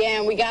afternoon. Yeah,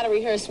 and we got to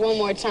rehearse one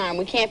more time.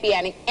 We can't be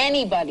adding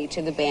anybody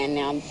to the band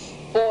now,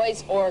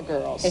 boys or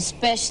girls.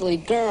 Especially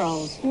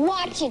girls.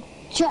 Watch it,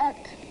 jerk.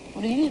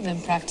 What have you been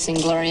practicing,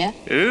 Gloria?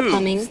 Ooh,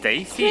 Humming.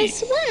 Stacy.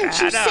 Chris, why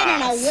don't you sit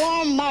on a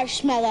warm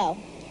marshmallow?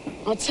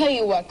 I'll tell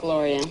you what,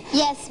 Gloria.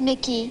 Yes,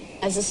 Mickey.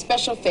 As a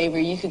special favor,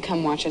 you could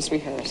come watch us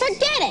rehearse.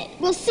 Forget it.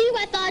 We'll see you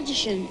at the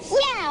auditions.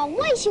 Yeah,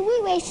 why should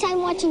we waste time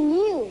watching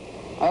you?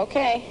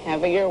 Okay,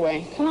 have it your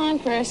way. Come on,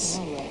 Chris.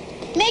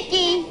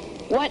 Mickey!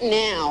 What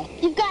now?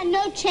 You've got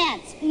no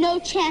chance. No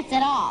chance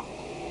at all.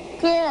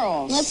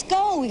 Girls. Let's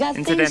go. We got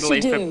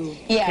Incidentally, things to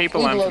do. for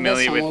people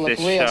unfamiliar with this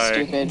show,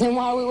 stupid. Then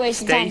why are we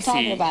wasting time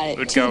talking Stacy about it?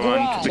 would To go the on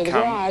garage. to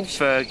become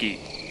Fergie.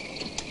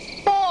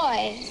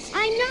 Boys.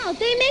 I know.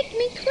 They make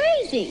me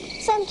crazy.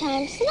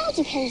 Sometimes. It all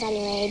depends on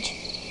your age.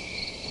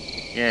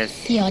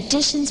 Yes. The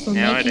auditions were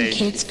Nowadays, making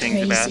she kids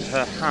thinks about crazy.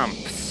 her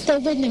humps. They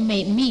wouldn't have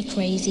made me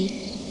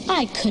crazy.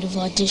 I could have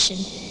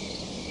auditioned.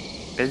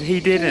 But he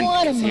didn't,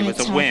 What because am he I was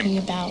a talking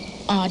wimp. about?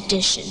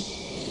 Audition.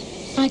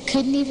 I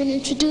couldn't even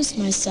introduce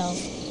myself.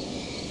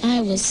 I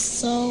was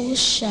so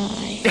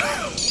shy.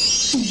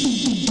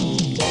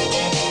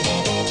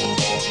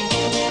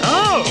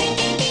 Oh!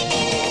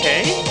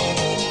 Okay.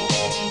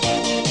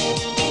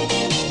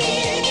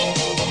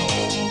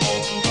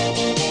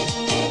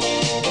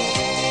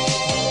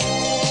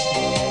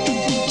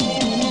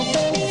 When I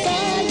first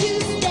saw you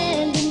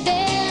standing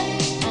there,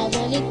 I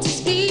wanted to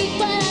speak,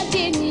 but I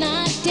did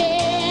not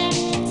dare.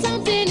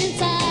 Something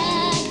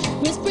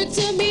inside whispered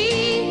to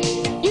me,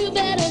 you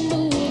better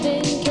move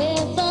in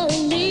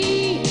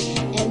carefully.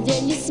 And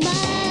then you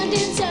smiled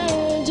and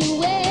turned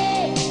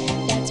away.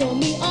 That told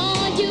me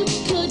all you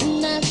could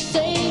not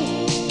say.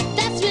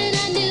 That's when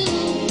I knew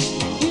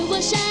you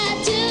were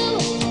shy too.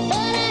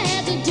 What I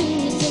had to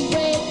do some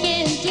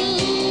breaking through.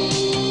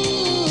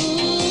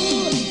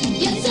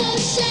 You're so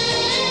shy.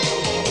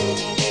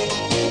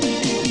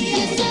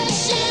 You're so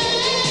shy.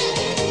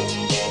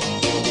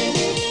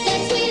 That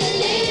sweet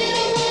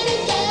little one who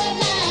caught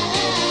my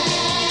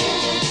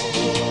eye.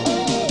 Oh,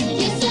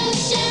 you're so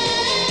shy.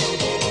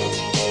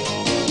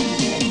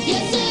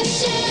 You're so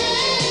shy.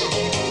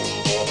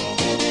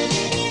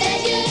 That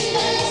you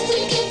must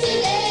forget to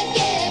let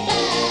get by.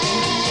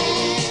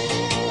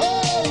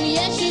 Oh,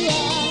 yes you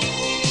are.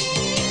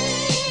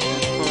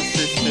 Of course,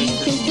 this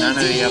is none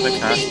of the other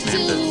cast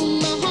members.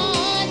 My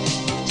heart,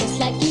 just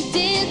like you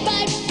did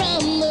right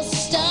from the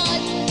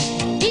start.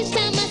 Each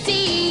time I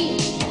see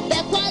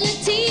that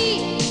quality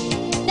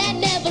that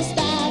never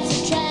stops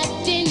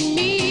attracting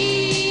me.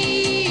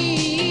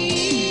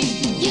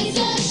 You're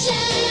so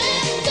shy,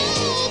 so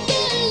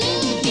good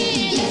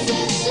looking. You're so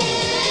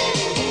shy,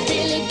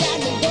 really got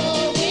me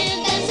going.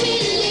 That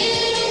sweet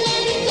little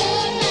one who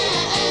caught my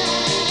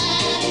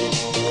eye.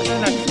 I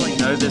don't actually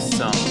know this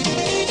song.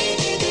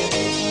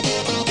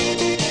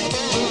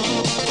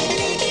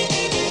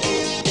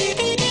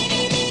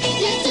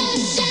 You're so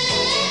shy,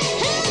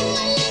 oh,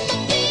 I love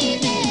my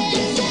baby.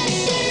 You're so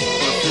shy.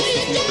 This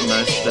isn't the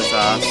most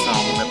bizarre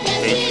song that we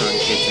feature on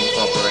Kids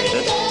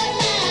Incorporated.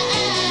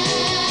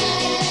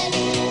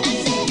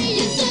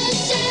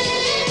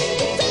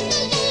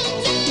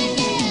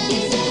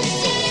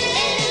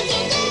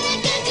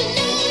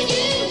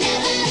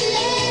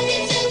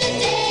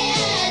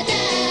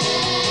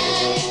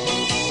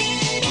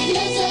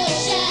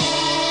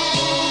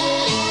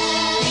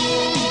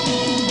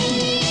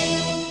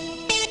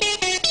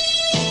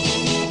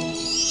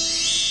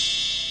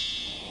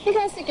 You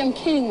guys think I'm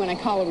kidding when I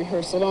call a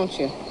rehearsal, don't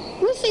you?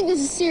 We think this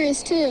is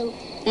serious, too.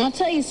 And I'll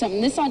tell you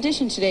something, this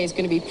audition today is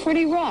going to be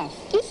pretty rough.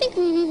 You think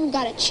we've even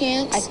got a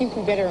chance? I think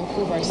we better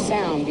improve our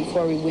sound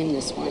before we win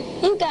this one.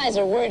 You guys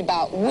are worried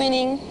about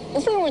winning.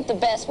 If we weren't the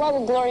best, why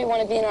would Gloria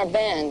want to be in our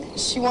band?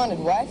 She wanted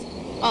what?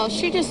 Oh,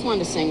 she just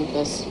wanted to sing with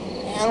us.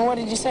 And what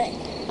did you say?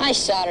 I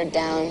shot her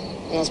down.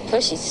 And those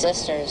pushy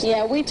sisters.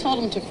 Yeah, we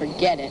told them to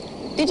forget it.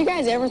 Did you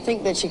guys ever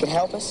think that she could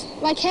help us?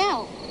 Like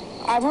how?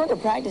 I've heard her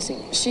practicing.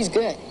 She's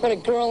good. Put a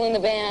girl in the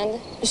band.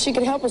 She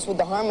could help us with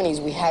the harmonies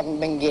we haven't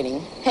been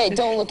getting. Hey,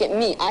 don't look at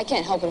me. I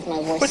can't help it if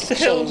my voice What the is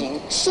hell? changing.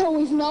 So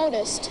we've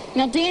noticed.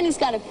 Now, Danny's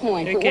got a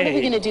point, but what are we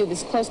Okay. going to do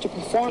this close to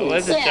performance?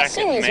 Leather Yeah, jacket,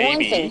 singing's one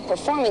maybe. thing,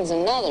 performing's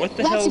another. What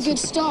the That's hell a is good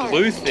with the start.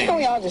 blue Can't we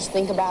thing? all just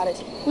think about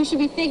it? We should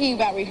be thinking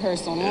about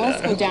rehearsal. Now,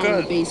 let's go down to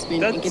the God,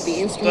 basement and get the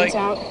that's instruments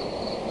like- out.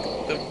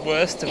 The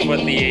worst of what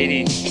the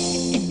 80s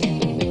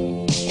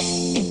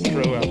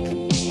threw up.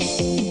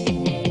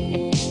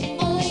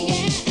 Oh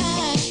yeah,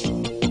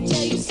 I'll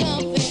tell you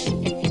something.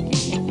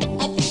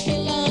 I think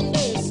you'll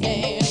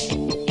understand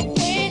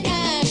when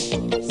I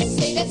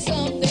say that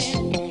something.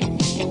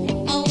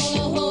 I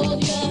wanna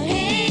hold your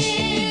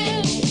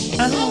hand.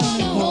 I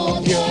wanna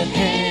hold your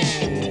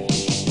hand.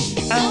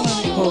 I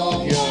wanna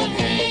hold your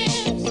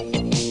hand.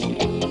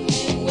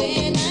 And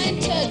when I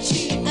touch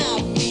you, I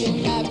feel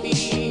happy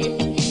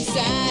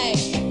inside.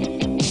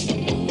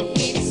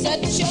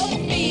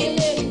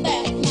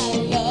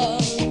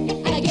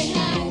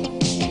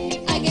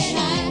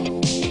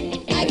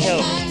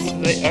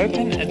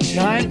 open a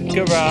giant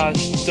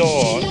garage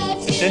door,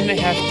 but then they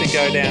have to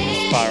go down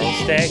the spiral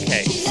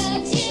staircase.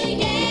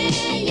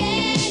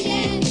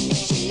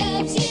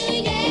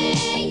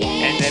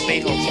 And they're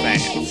Beatles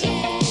fans.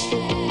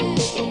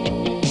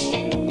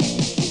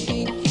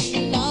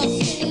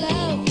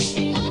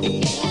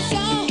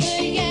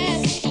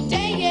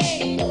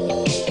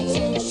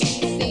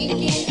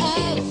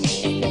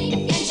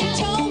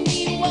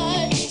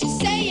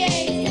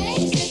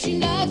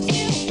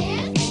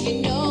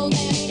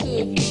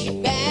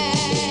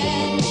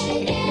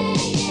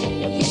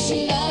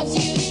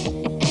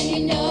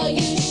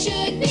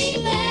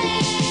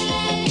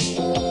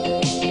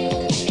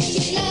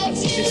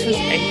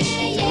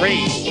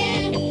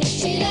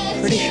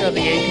 Pretty sure the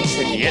 80s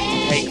had yet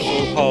to take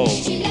full hold.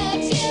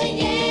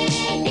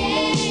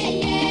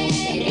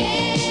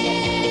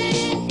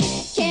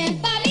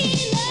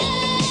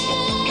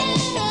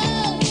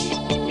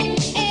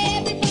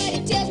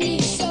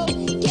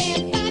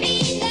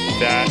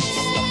 That's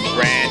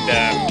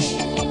random.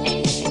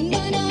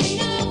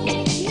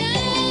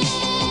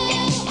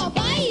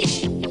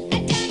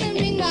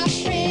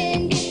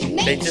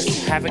 They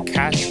just have a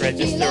cash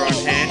register on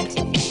hand.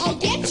 A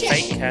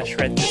fake cash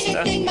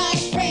register.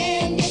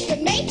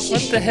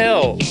 What the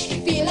hell?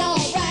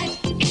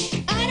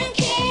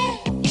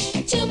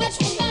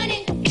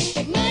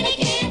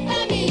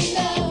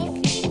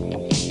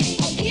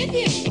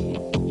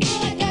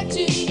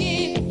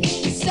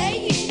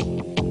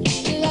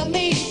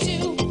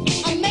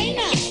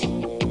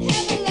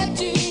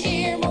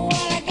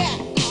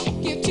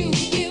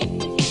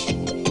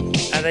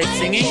 Are they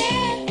singing?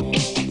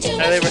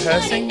 Are they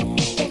rehearsing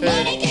for,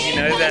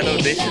 that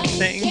audition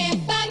thing?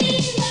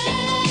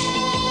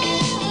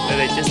 Or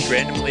they just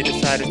randomly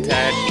decided to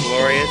add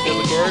Gloria to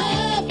the group?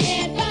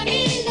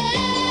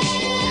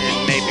 And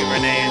maybe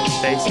Renee and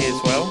Stacy as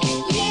well?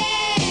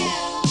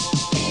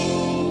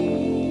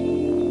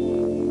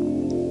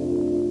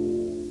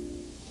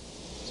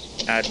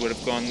 Ad would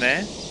have gone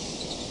there.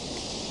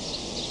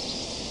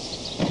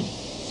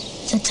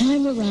 The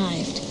time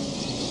arrived.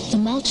 The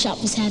malt shop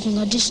was having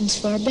auditions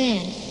for a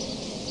band.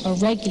 A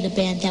regular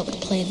band that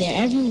would play there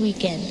every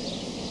weekend.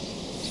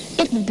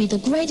 It would be the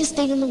greatest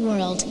thing in the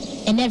world,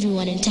 and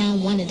everyone in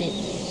town wanted it.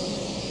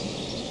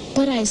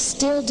 But I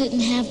still didn't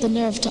have the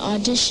nerve to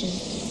audition.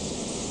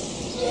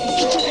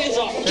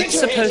 It's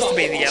supposed to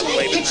be the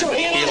LA behind the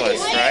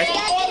Fearless, right?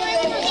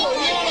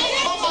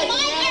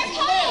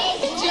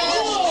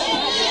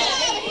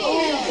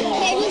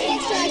 Hey, who's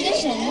next to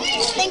audition?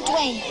 Think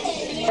Dwayne.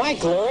 Hi,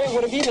 Gloria.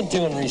 What have you been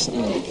doing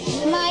recently?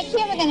 Mike,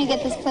 you're ever gonna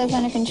get this place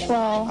under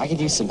control? I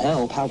could use some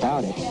help. How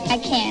about it? I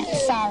can't,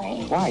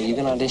 sorry. Why? You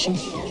gonna audition?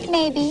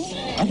 Maybe.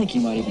 I think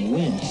you might even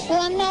win.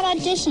 Well, I'm not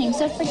auditioning,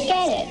 so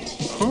forget it.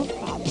 Huh?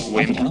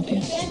 I can help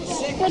you.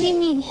 What do you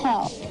mean,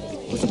 help?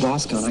 With the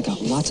boss gun, I got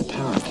lots of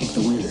power to pick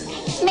the winner.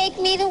 Make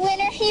me the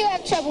winner? You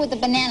have trouble with the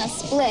banana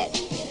split.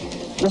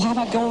 Well, how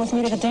about going with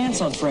me to the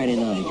dance on Friday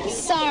night?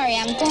 Sorry,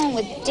 I'm going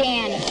with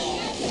Danny.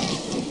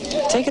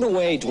 Take it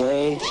away,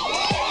 Dwayne.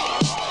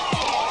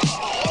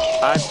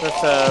 I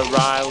prefer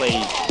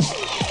Riley.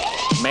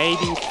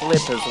 Maybe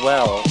Flip as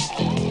well.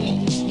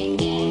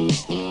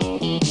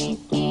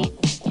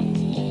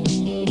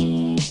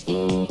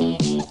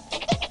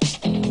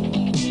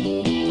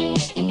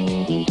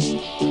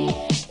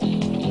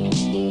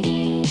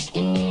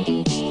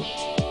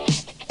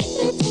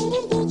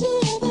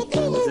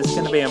 Is this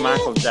going to be a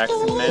Michael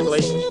Jackson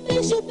medley?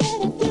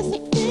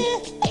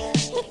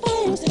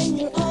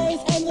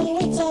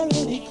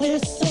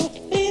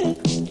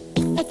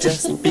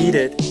 Just beat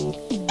it.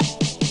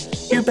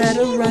 You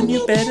better run,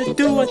 you better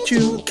do what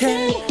you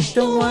can.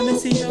 Don't wanna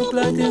see your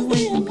blood and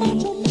we can be.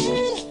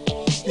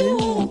 Do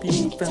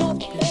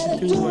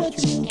what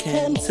you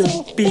can,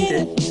 so beat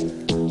it.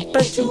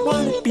 But you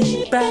wanna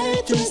be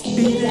bad, just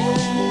beat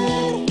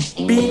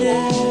it. Beat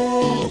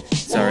it.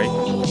 Sorry.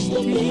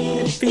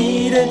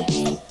 Beat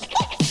it.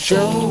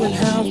 Showing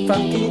how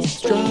fucking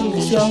strong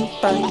is your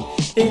fight.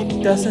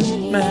 It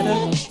doesn't matter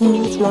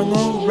who's wrong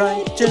or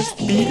right, just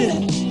beat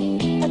it.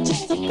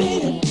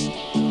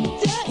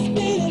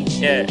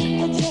 Yeah.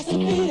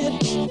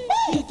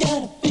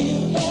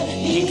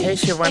 In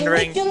case you're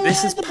wondering,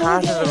 this is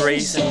part of the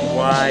reason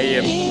why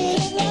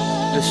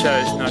the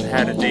show's not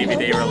had a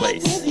DVD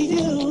release.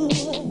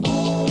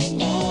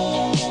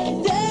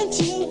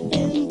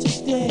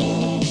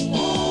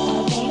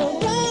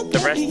 The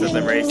rest of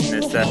the reason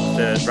is that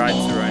the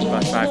rights are owned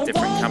by 5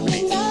 different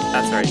companies.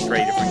 Sorry,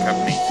 3 different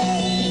companies.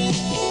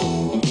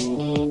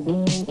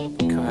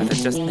 God, I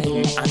just made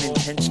an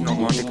unintentional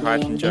Monty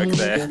Python joke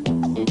there.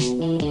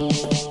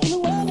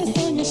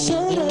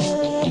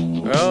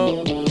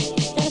 Well,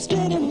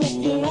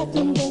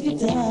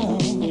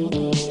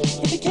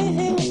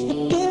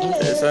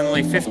 there's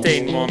only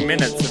 15 more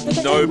minutes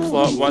of no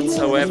plot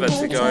whatsoever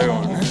to go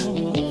on.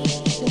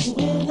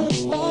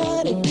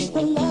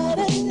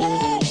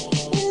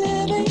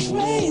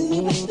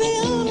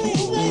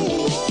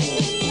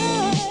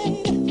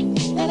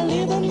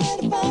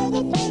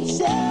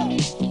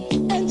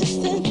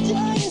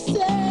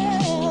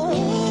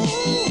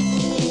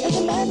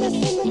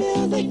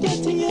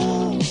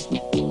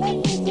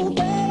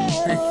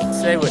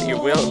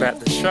 will about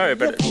the show,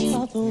 but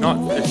it's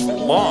not this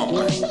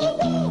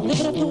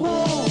long.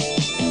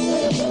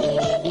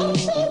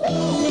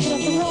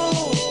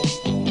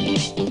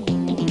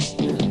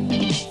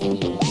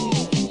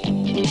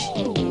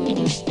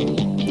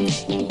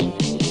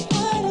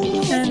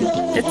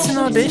 And it's an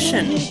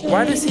audition.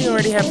 Why does he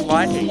already have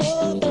lighting?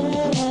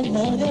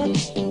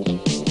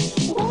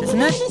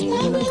 Isn't it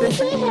an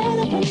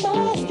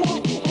audition?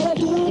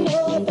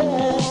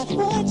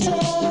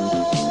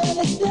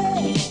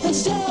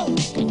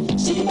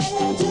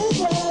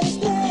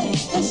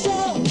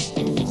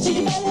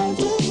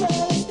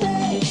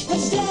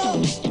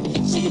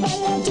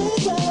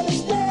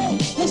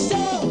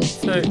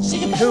 So,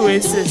 who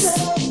is this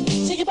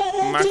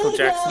Michael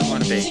Jackson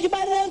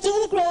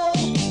wannabe?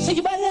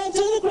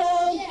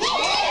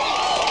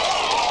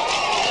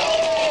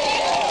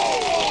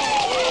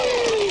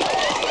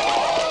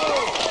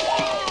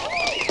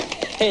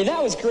 Hey,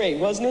 that was great,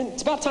 wasn't it?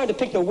 It's about time to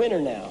pick the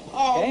winner now.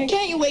 Oh,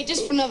 can't you wait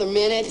just for another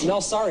minute? No,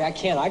 sorry, I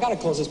can't. I gotta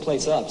close this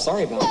place up.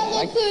 Sorry about that.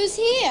 Look who's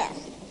here.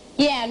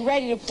 Yeah, and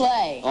ready to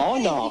play. Oh,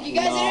 no. You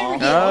guys no. ever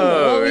get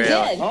Oh, We really?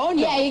 did. Oh,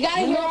 no. Yeah, you gotta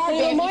You're hear not our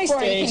playing on band my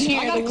before you stage. can I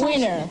hear gotta the close-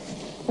 winner.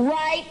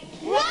 Right?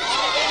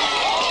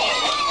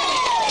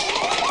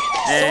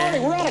 Sorry,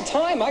 we're out of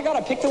time. I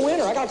gotta pick the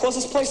winner. I gotta close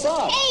this place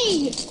up.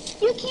 Hey,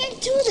 you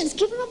can't do this.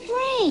 Give him a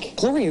break.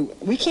 Gloria,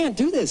 we can't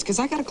do this because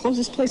I gotta close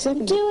this place up.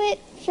 Do it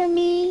for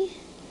me.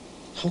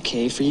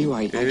 Okay, for you,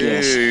 I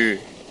guess. Ooh.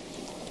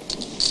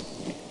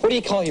 What do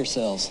you call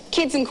yourselves?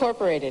 Kids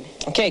Incorporated.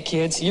 Okay,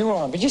 kids, you're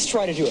on, but just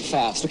try to do it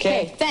fast,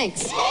 okay? Okay,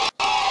 thanks.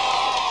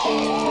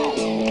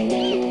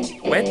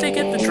 Where'd they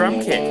get the drum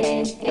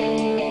kit?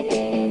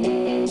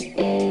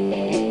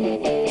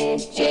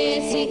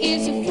 Jesse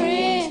is a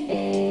friend.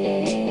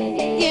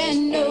 Yeah, I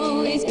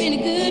know he's been a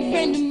good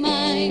friend of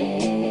mine.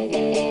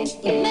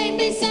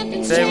 Maybe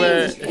something They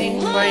were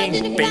changed. playing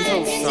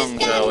Beatles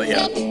songs earlier.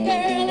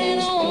 Girl,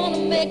 and I wanna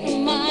make her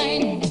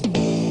mine.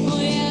 Oh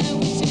yeah, I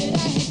wish that I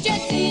had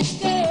Jesse's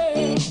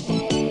girl.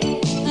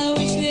 I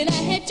wish that I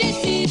had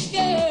Jesse's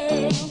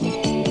girl.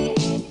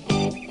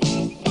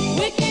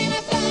 Where can I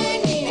find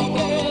me a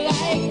girl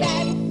like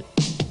that?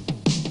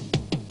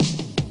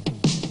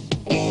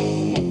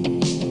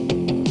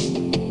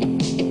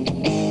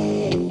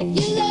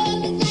 Your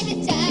love is like a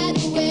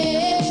tidal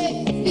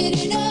wave,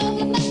 spitting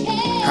over my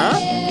head. Huh?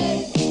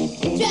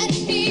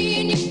 Drowning me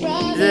in your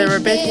Is there a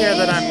bit here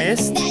that I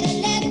missed? that I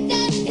let it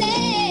down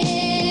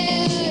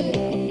said.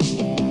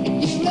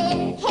 You're a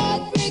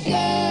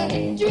heartbreaker,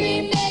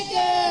 dream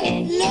maker,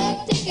 love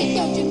taker,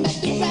 don't you mess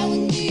around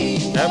with me.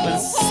 That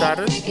was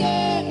sudden.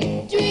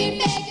 Dream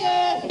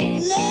maker,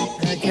 love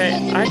Okay,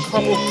 I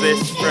cobbled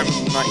this from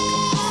like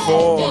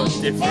 4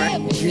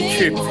 different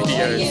YouTube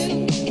videos.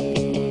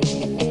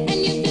 and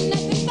you've been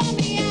nothing for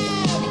me.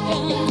 I've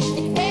done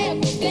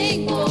everything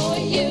for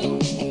you.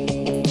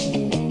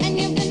 And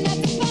you've been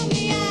nothing for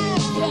me.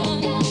 I've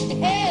done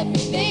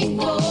everything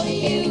for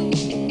you.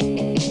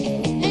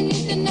 And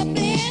you've done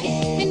nothing,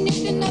 and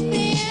you've done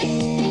nothing, and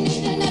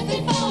you've done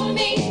nothing for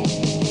me.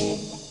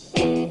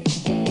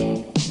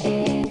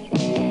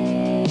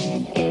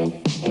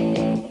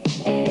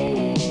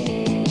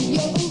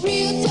 You're a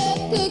real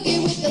tough cookie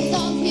with a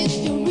long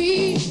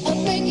history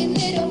of breaking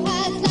little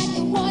hearts like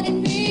the one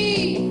in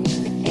me.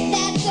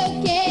 That's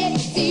okay,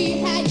 see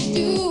how you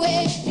do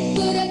it.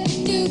 Put up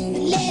your deuce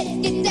and let's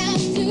get down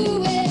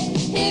to it.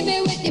 Hit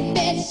me with your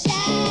best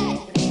shot.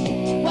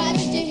 Why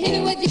don't you hit me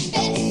with your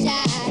best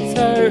shot?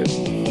 So,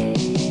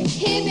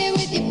 Hit me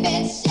with your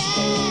best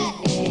shot.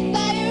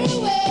 Fire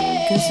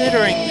away.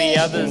 considering the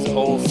others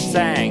all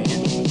sang,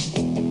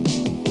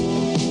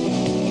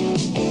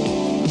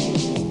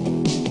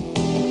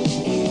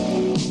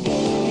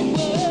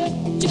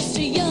 Just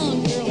a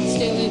young girl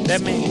still.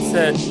 that means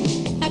that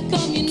How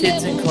come you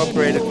Kids never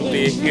Incorporated will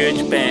be a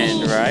huge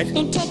band, right?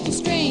 Don't talk to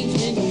strange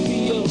men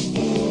who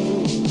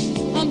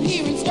feel. I'm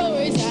hearing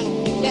stories, I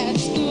don't think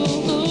that's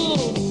cool.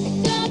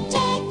 Don't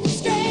talk to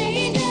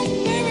strangers,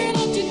 baby,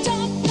 don't you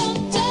talk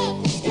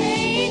to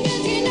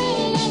strangers. You know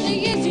how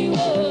lonely is you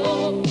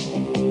are.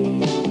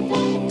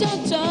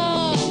 Don't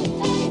talk.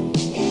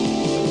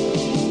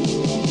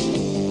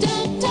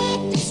 Don't talk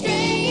to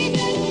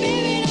strangers,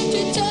 baby, don't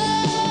you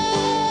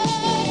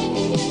talk.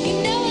 You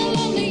know how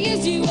lonely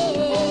is you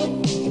are.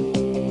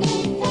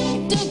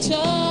 Don't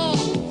talk.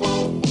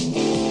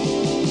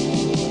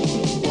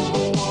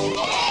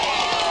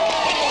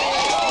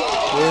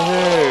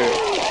 Woohoo!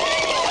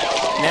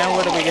 Now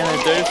what are we going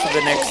to do for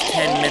the next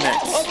 10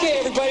 minutes? Okay,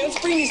 everybody, let's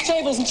bring these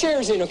tables and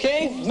chairs in,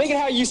 okay? Make it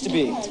how it used to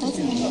be.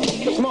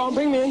 Come on,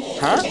 bring them in.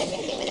 Huh?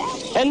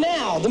 And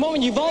now, the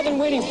moment you've all been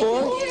waiting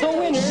for, the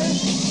winner,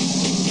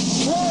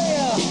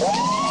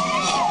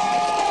 Gloria.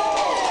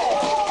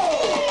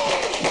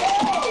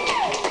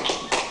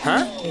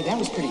 Huh? Hey, that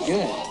was pretty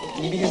good.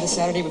 Can you be here the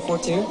Saturday before,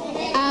 too?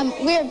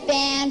 We're a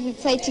band. We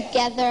play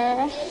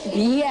together.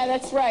 Yeah,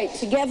 that's right.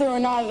 Together or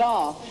not at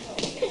all.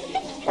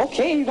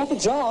 Okay, you got the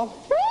job.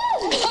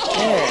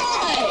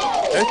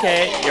 Yeah.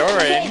 Okay, you're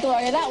Hey, in.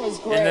 Gloria, that was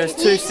great. And those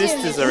two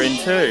sisters are in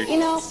too. You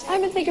know,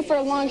 I've been thinking for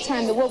a long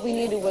time that what we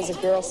needed was a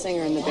girl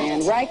singer in the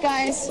band. Right,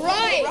 guys?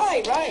 Right.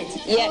 Right.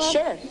 Yeah,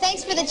 sure.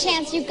 Thanks for the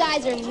chance. You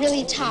guys are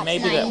really tops.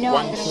 Maybe and I that know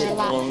one I'm gonna kid learn a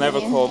lot will from never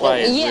you. call by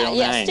his real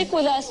Yeah, name. stick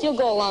with us. You'll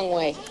go a long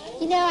way.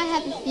 You know, I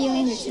have a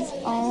feeling this is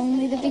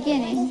only the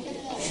beginning.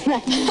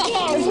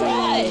 All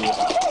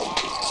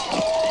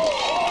right.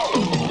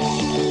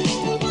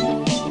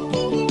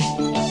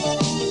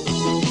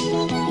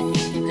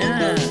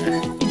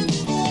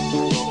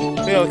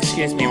 You'll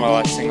excuse me while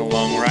I sing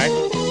along, right?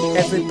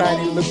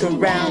 Everybody look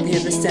around,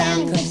 hear the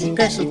sound, something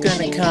special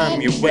gonna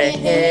come your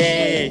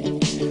way.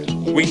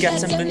 We got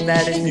something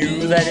that is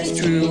new, that is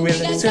true, and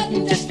it's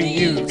certain just for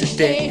you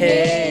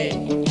today.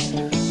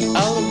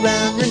 All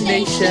around the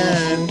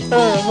nation,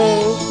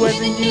 oh, what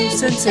a new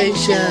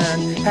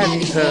sensation. Have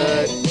you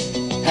heard?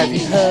 Have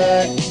you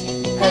heard?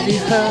 Have you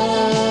heard?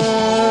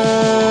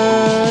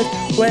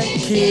 When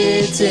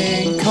Kids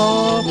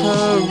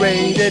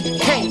Incorporated,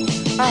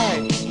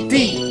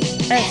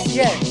 K-I-D-S,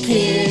 yeah,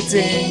 Kids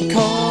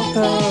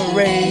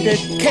Incorporated,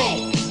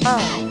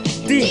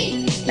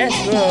 K-I-D-S,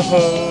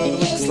 oh,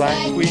 looks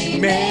like we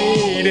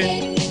made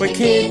it. We're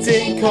Kids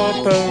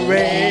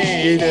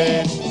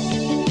Incorporated.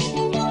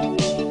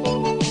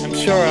 I'm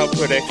sure I'll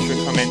put extra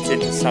comments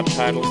into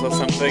subtitles or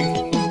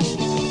something.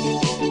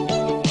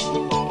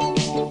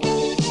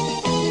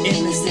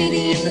 In the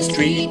city, in the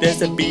street,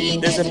 there's a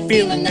beat, there's a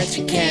feeling that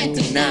you can't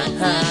deny.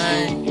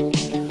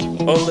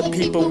 All the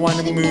people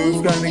wanna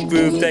move, gonna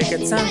groove, they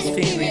got some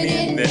feeling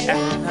in their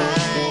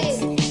eyes.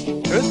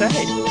 Who are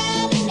they?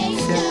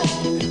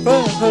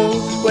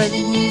 Oh, what a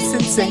new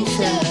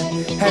sensation.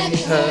 Have you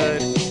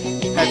heard?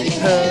 Have you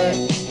heard?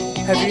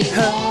 Have you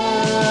heard?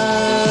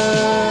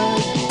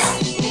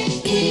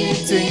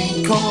 Kids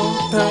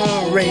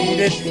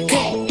Incorporated,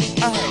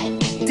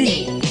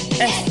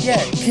 K-I-D-S,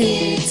 yeah,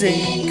 Kids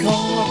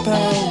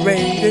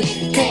Incorporated,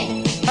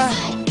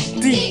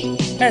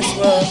 K-I-D-S,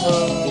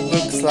 whoa,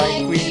 looks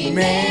like we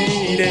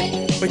made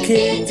it. We're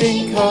Kids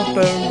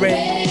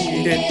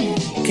Incorporated,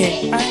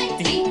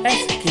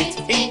 K-I-D-S, Kids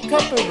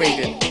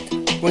Incorporated.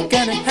 We're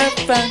gonna have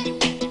fun.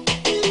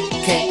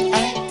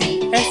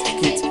 K-I-D-S,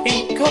 Kids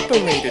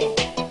Incorporated,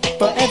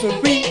 for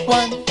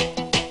everyone.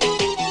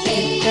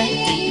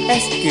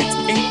 K-I-D-S, Kids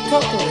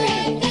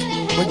Incorporated.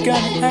 We're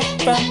gonna have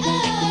fun.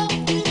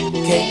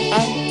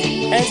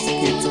 K-I-D-S,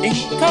 Kids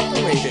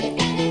Incorporated,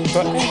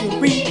 for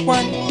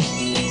everyone.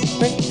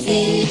 We're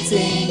Kids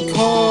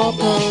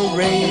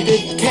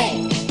Incorporated.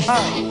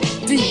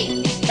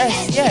 K-I-D-S,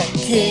 yeah,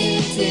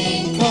 Kids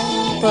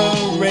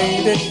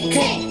Incorporated.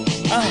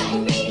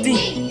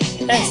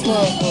 K-I-D-S,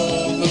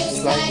 whoa, looks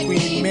like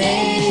we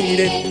made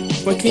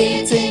it. We're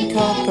Kids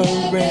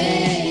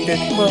Incorporated.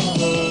 Whoa,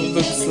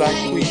 looks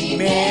like we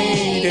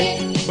made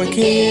it. We're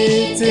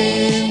Kids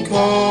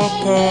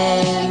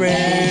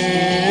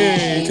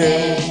Incorporated.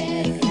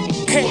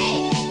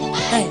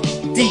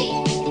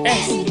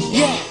 K-I-D-S,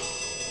 yeah.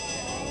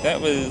 That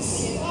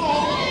was...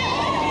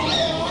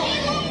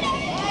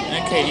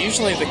 Okay,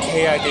 usually the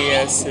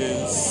KIDS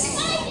is...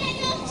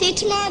 See you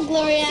tomorrow,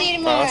 Gloria. See you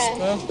tomorrow.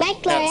 faster. Night,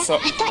 Gloria. So,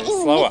 I thought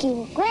you slower. and Mickey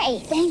were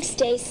great. Thanks,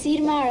 Stace. See you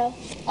tomorrow.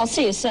 I'll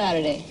see you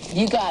Saturday.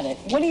 You got it.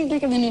 What do you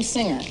think of the new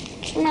singer?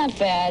 Not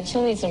bad.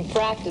 She'll need some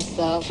practice,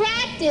 though.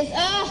 Practice?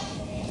 Oh,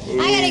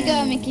 I gotta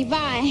go, Mickey.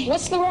 Bye.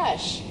 What's the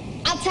rush?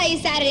 I'll tell you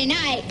Saturday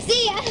night.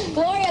 See ya.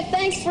 Gloria,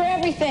 thanks for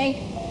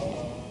everything.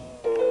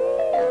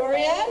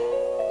 Gloria,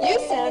 you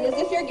sound as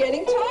if you're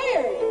getting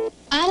tired.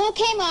 I'm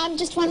okay, Mom.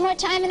 Just one more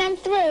time and I'm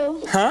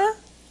through. Huh?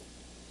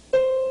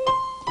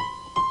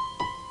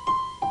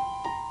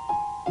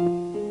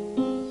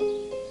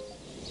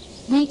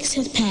 Weeks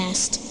had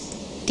passed.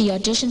 The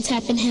auditions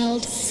had been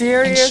held.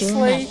 Seriously? And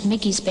sure enough,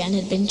 Mickey's band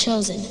had been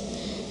chosen.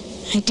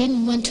 I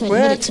didn't want to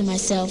admit it to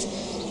myself,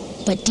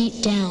 but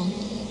deep down,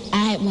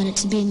 I had wanted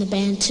to be in the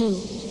band too.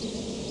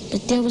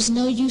 But there was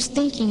no use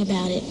thinking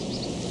about it.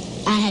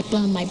 I had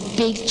blown my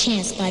big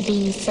chance by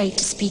being afraid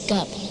to speak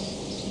up.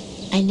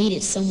 I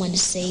needed someone to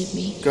save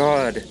me.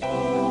 God.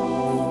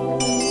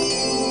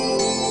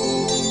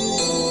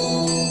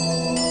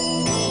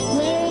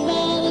 Where have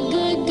all the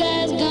good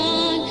guys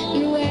gone?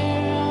 And where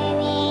are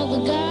all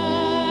the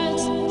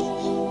gods?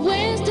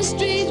 Where's the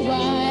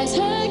streetwise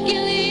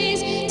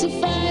Hercules to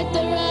fight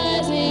the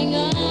rising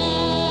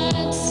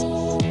odds?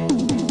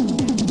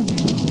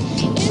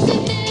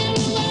 Isn't there a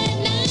white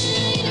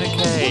knight?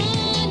 Okay.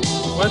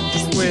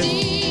 What's with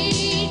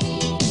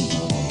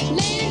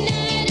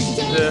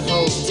the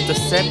whole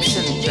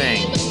deception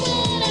thing?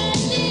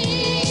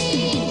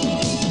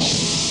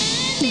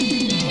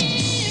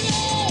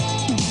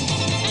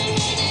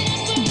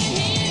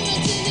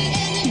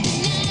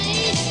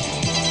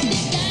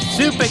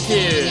 Super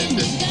Kid!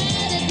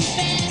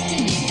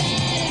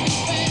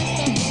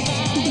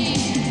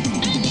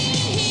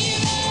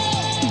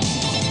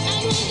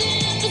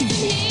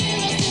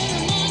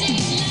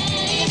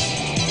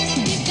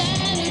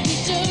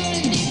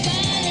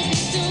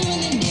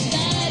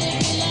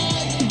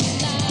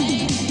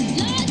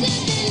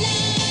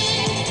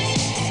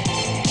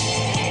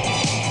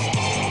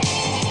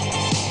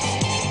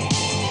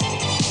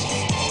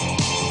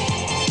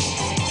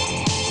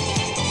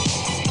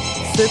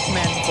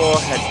 Superman 4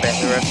 had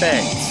better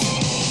effects.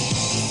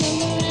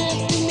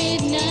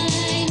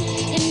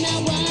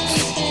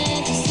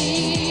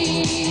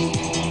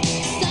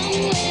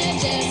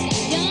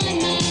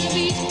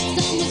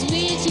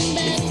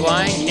 It's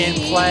flying in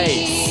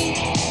place.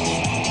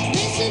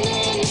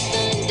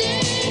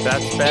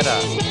 That's better.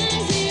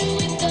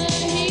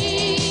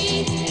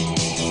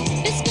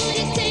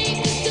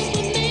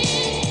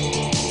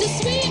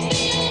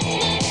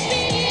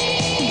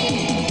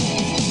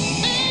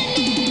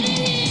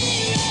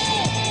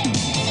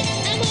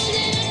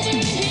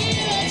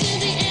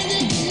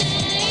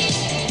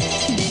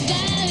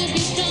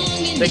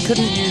 They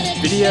couldn't use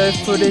video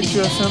footage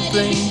or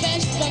something?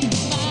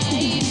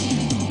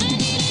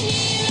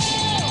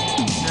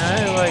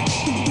 No, like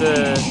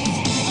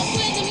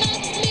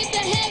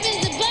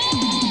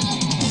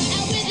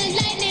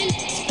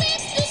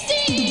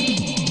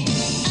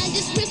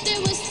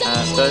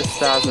those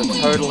stars are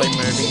totally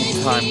moving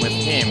in time with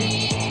him.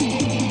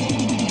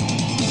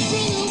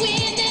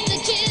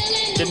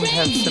 Didn't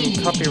have some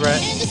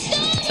copyright,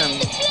 some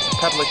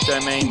public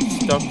domain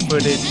stock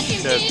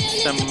footage of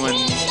something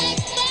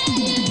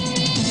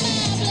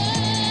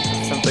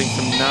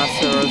from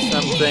NASA or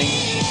something,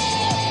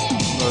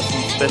 or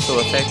some special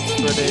effects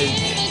footage.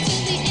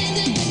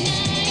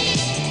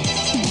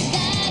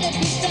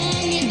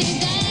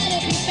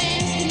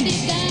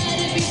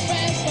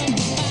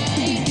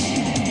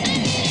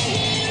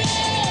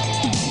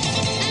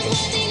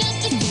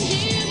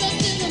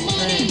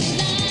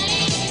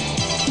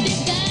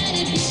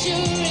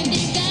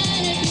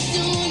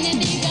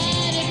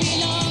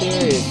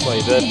 Seriously,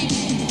 the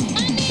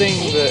thing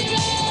that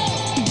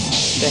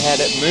they had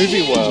at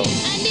Movie World.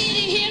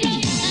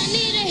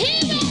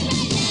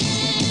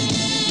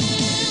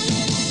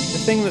 The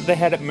thing that they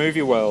had at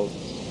Movie World.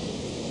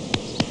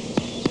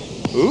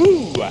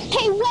 Ooh!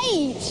 Hey,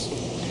 wait!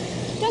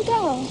 Don't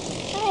go.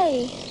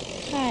 Hi.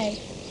 Hi.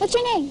 What's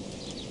your name?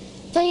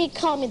 They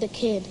call me the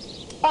kid.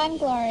 Oh, I'm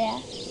Gloria.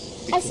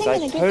 Because sing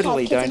in a group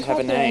totally called Kids don't have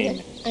a Incorporated.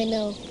 name. I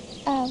know.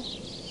 Oh.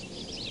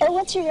 Oh,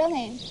 what's your real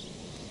name?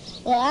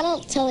 Well, I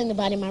don't tell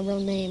anybody my real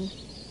name.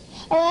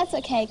 Oh, that's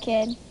okay,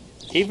 kid.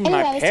 Even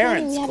Anyway, I my was telling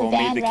parents you we have a call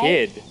band, me the right?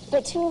 kid.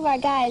 But two of our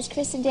guys,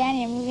 Chris and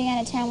Danny, are moving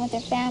out of town with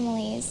their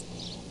families.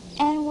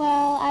 And,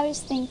 well, I was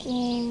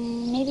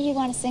thinking maybe you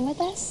want to sing with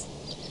us?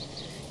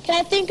 Can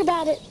I think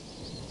about it?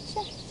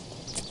 Sure.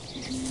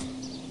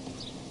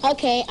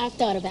 Okay, I've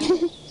thought about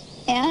it.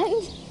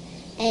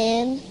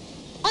 And?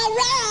 All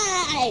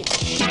right!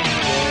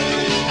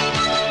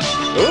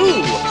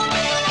 Ooh!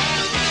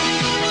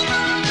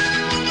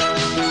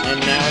 And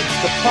now it's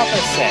the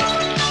proper set.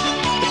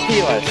 The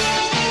peerless.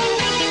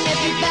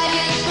 Everybody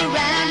look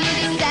around, you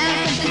can sound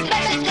something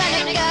special's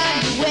gonna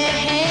come your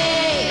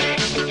way.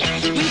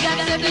 We got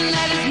something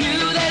that is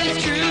new, that is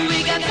true.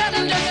 We got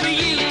something just for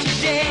you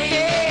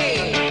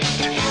today.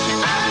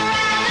 All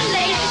around the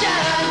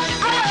nation,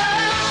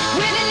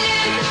 with a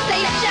new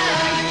sensation.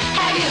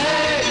 Have you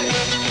heard?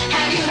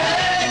 Have you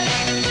heard?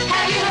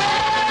 Have you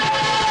heard?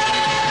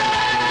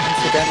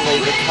 Incidentally,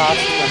 the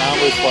cast when I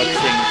was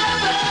watching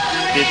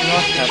did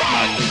not have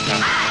Martika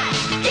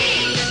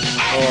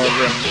or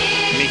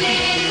Mickey.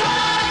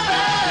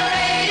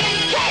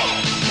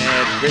 They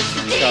had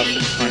Richard Sharp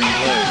and Tony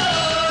Blue.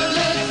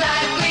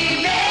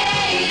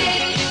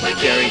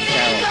 Jerry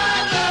Sharell.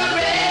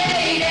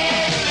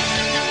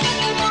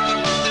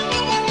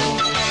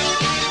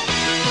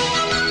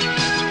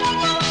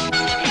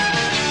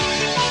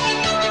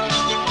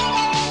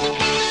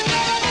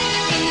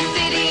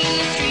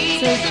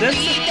 So that's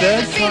the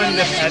third time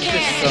they've had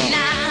this song.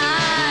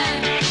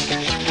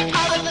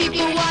 All the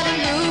people wanna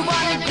move,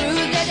 wanna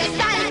groove. There's a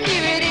silent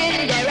spirit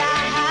in their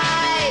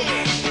eyes.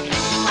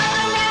 All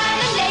around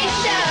the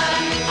nation,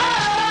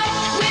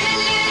 with a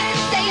new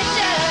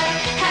sensation.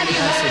 Have you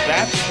So heard?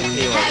 that's the Have you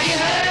peerless.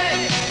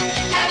 heard?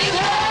 Have you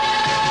heard?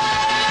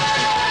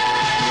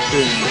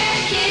 Boom.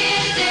 We're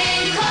Kids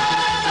Incorporated.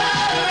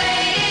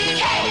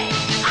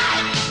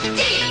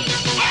 K-I-D-S.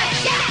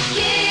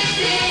 Kids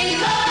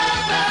Incorporated.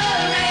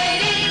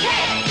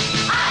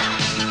 K-I-D-S.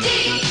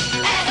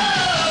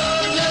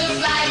 Looks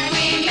like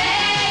we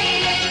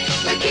made it.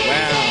 We're Kids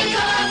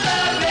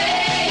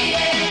Incorporated.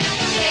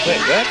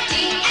 Wait, what?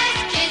 K-I-D-S.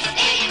 Kids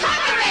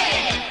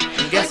Incorporated.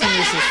 I'm guessing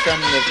this is from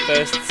the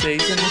first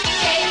season.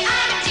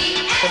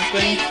 K-I-D-S.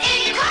 Something.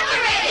 Kids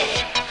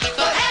Incorporated.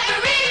 For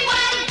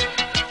everyone.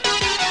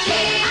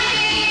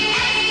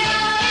 K-I-D-S.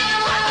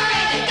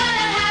 Incorporated.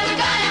 Gonna have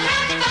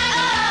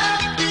fun.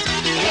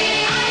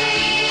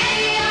 K-I-D-S.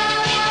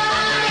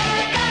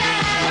 Incorporated. Gonna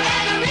have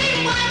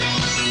everyone.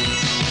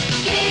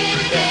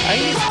 Yeah, I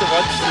used to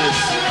watch this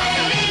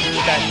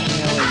back in the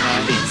early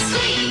 90s.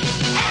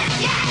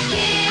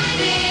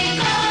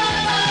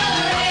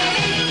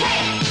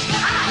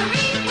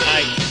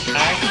 I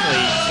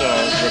actually saw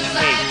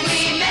repeats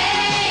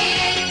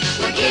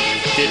that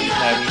didn't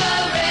have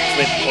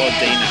Flip or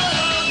Dina.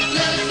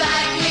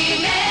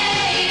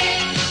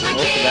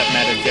 Or for that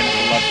matter,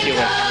 Jennifer Love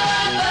Hewitt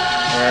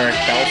or Eric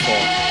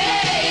Balfour.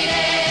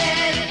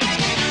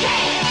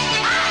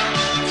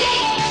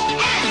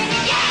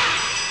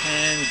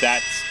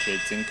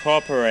 Kids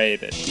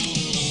Incorporated.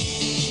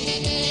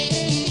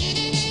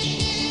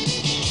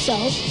 So,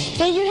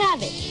 there you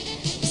have it.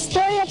 The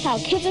story of how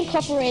Kids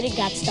Incorporated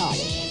got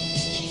started.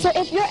 So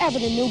if you're ever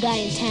the new guy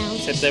in town,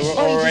 Except they were or you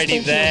just already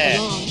think you don't there.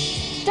 belong,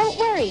 don't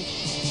worry.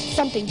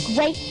 Something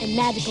great and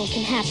magical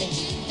can happen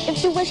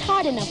if you wish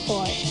hard enough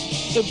for it.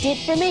 It did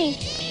for me.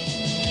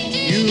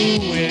 You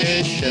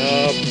wish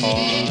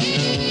upon us.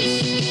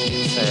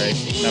 Sorry,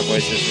 my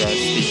voice is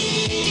rusty.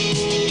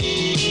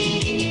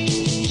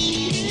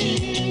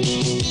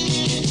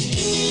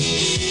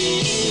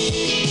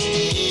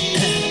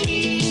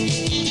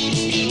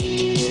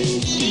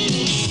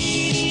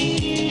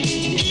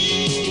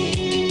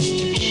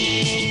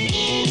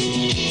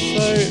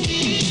 So,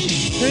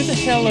 who the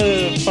hell are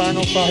the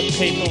final 5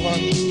 people on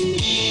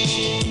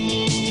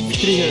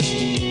video?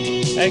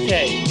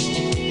 Okay.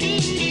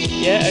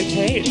 Yeah,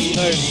 okay, it's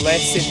no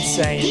less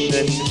insane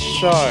than the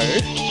show.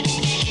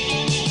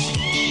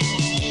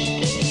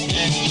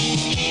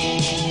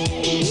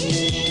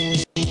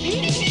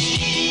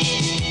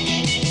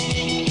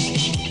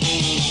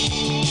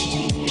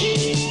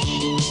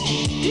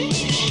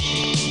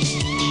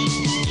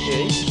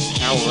 Okay,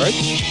 how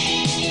rich?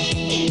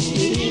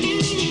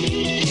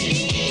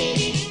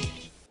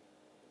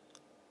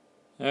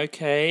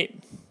 Okay.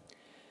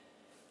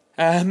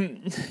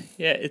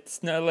 Yeah,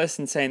 it's no less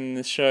insane than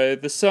the show.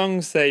 The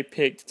songs they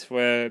picked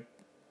were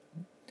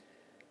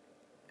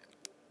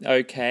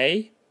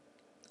okay,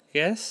 I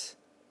guess.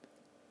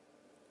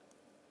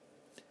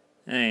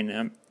 I mean,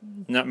 I'm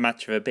not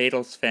much of a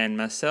Beatles fan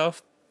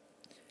myself.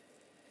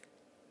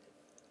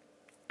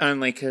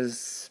 Only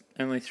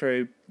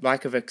through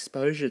lack of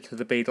exposure to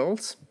the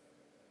Beatles.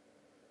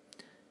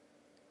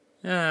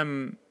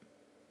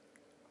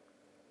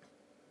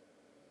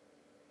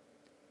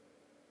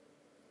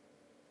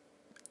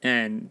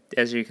 And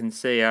as you can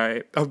see,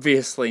 I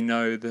obviously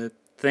know the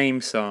theme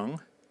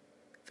song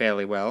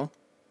fairly well.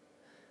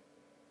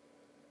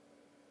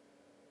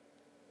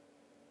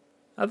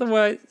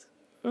 Otherwise,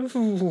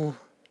 ooh,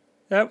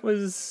 that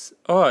was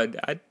odd.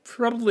 I'd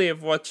probably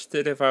have watched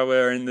it if I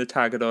were in the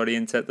target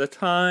audience at the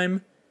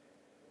time.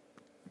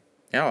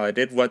 Yeah, I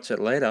did watch it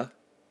later.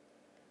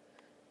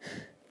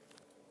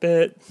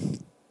 But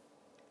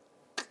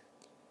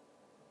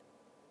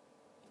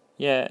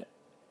yeah.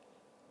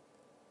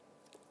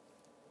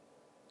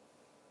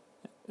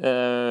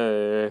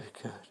 God.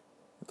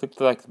 It looked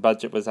like the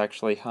budget was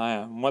actually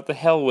higher. And what the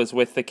hell was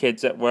with the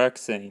kids at work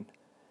scene?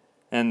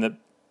 And the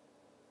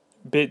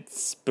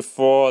bits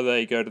before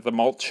they go to the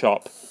malt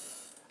shop?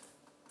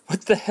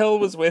 What the hell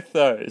was with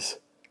those?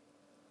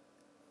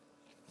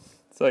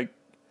 It's like...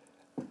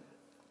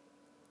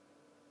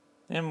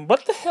 And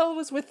what the hell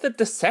was with the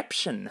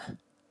deception?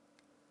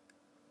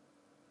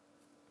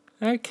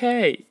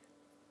 Okay.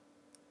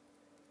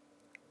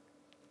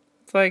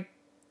 It's like...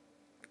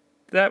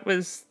 That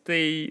was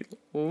the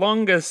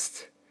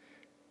longest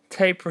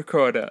tape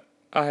recorder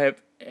I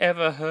have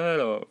ever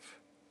heard of.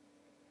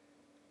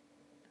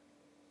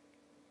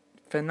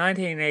 For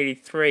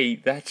 1983,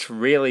 that's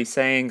really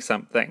saying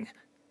something.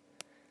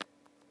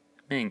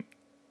 I mean,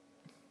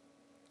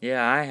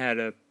 yeah, I had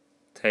a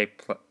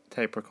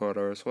tape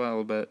recorder as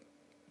well, but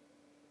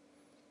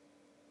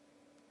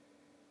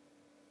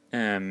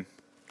of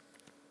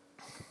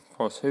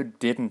course, who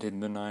didn't in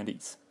the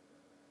 90s?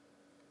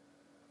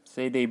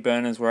 CD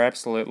burners were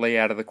absolutely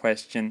out of the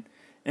question,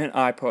 and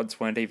iPods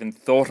weren't even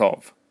thought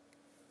of.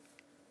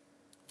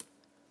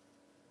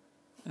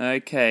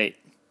 Okay.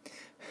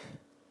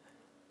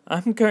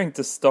 I'm going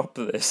to stop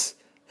this,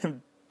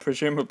 and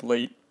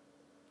presumably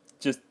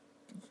just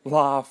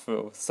laugh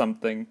or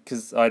something,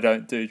 because I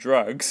don't do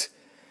drugs.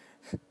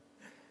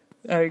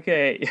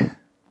 Okay.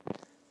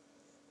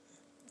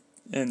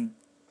 And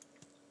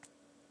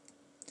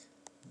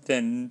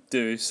then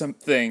do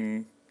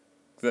something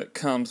that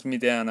calms me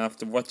down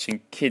after watching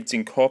Kids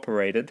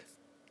Incorporated.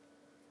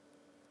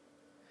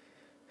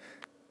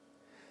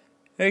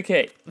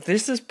 Okay,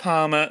 this is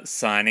Palmer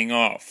signing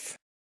off.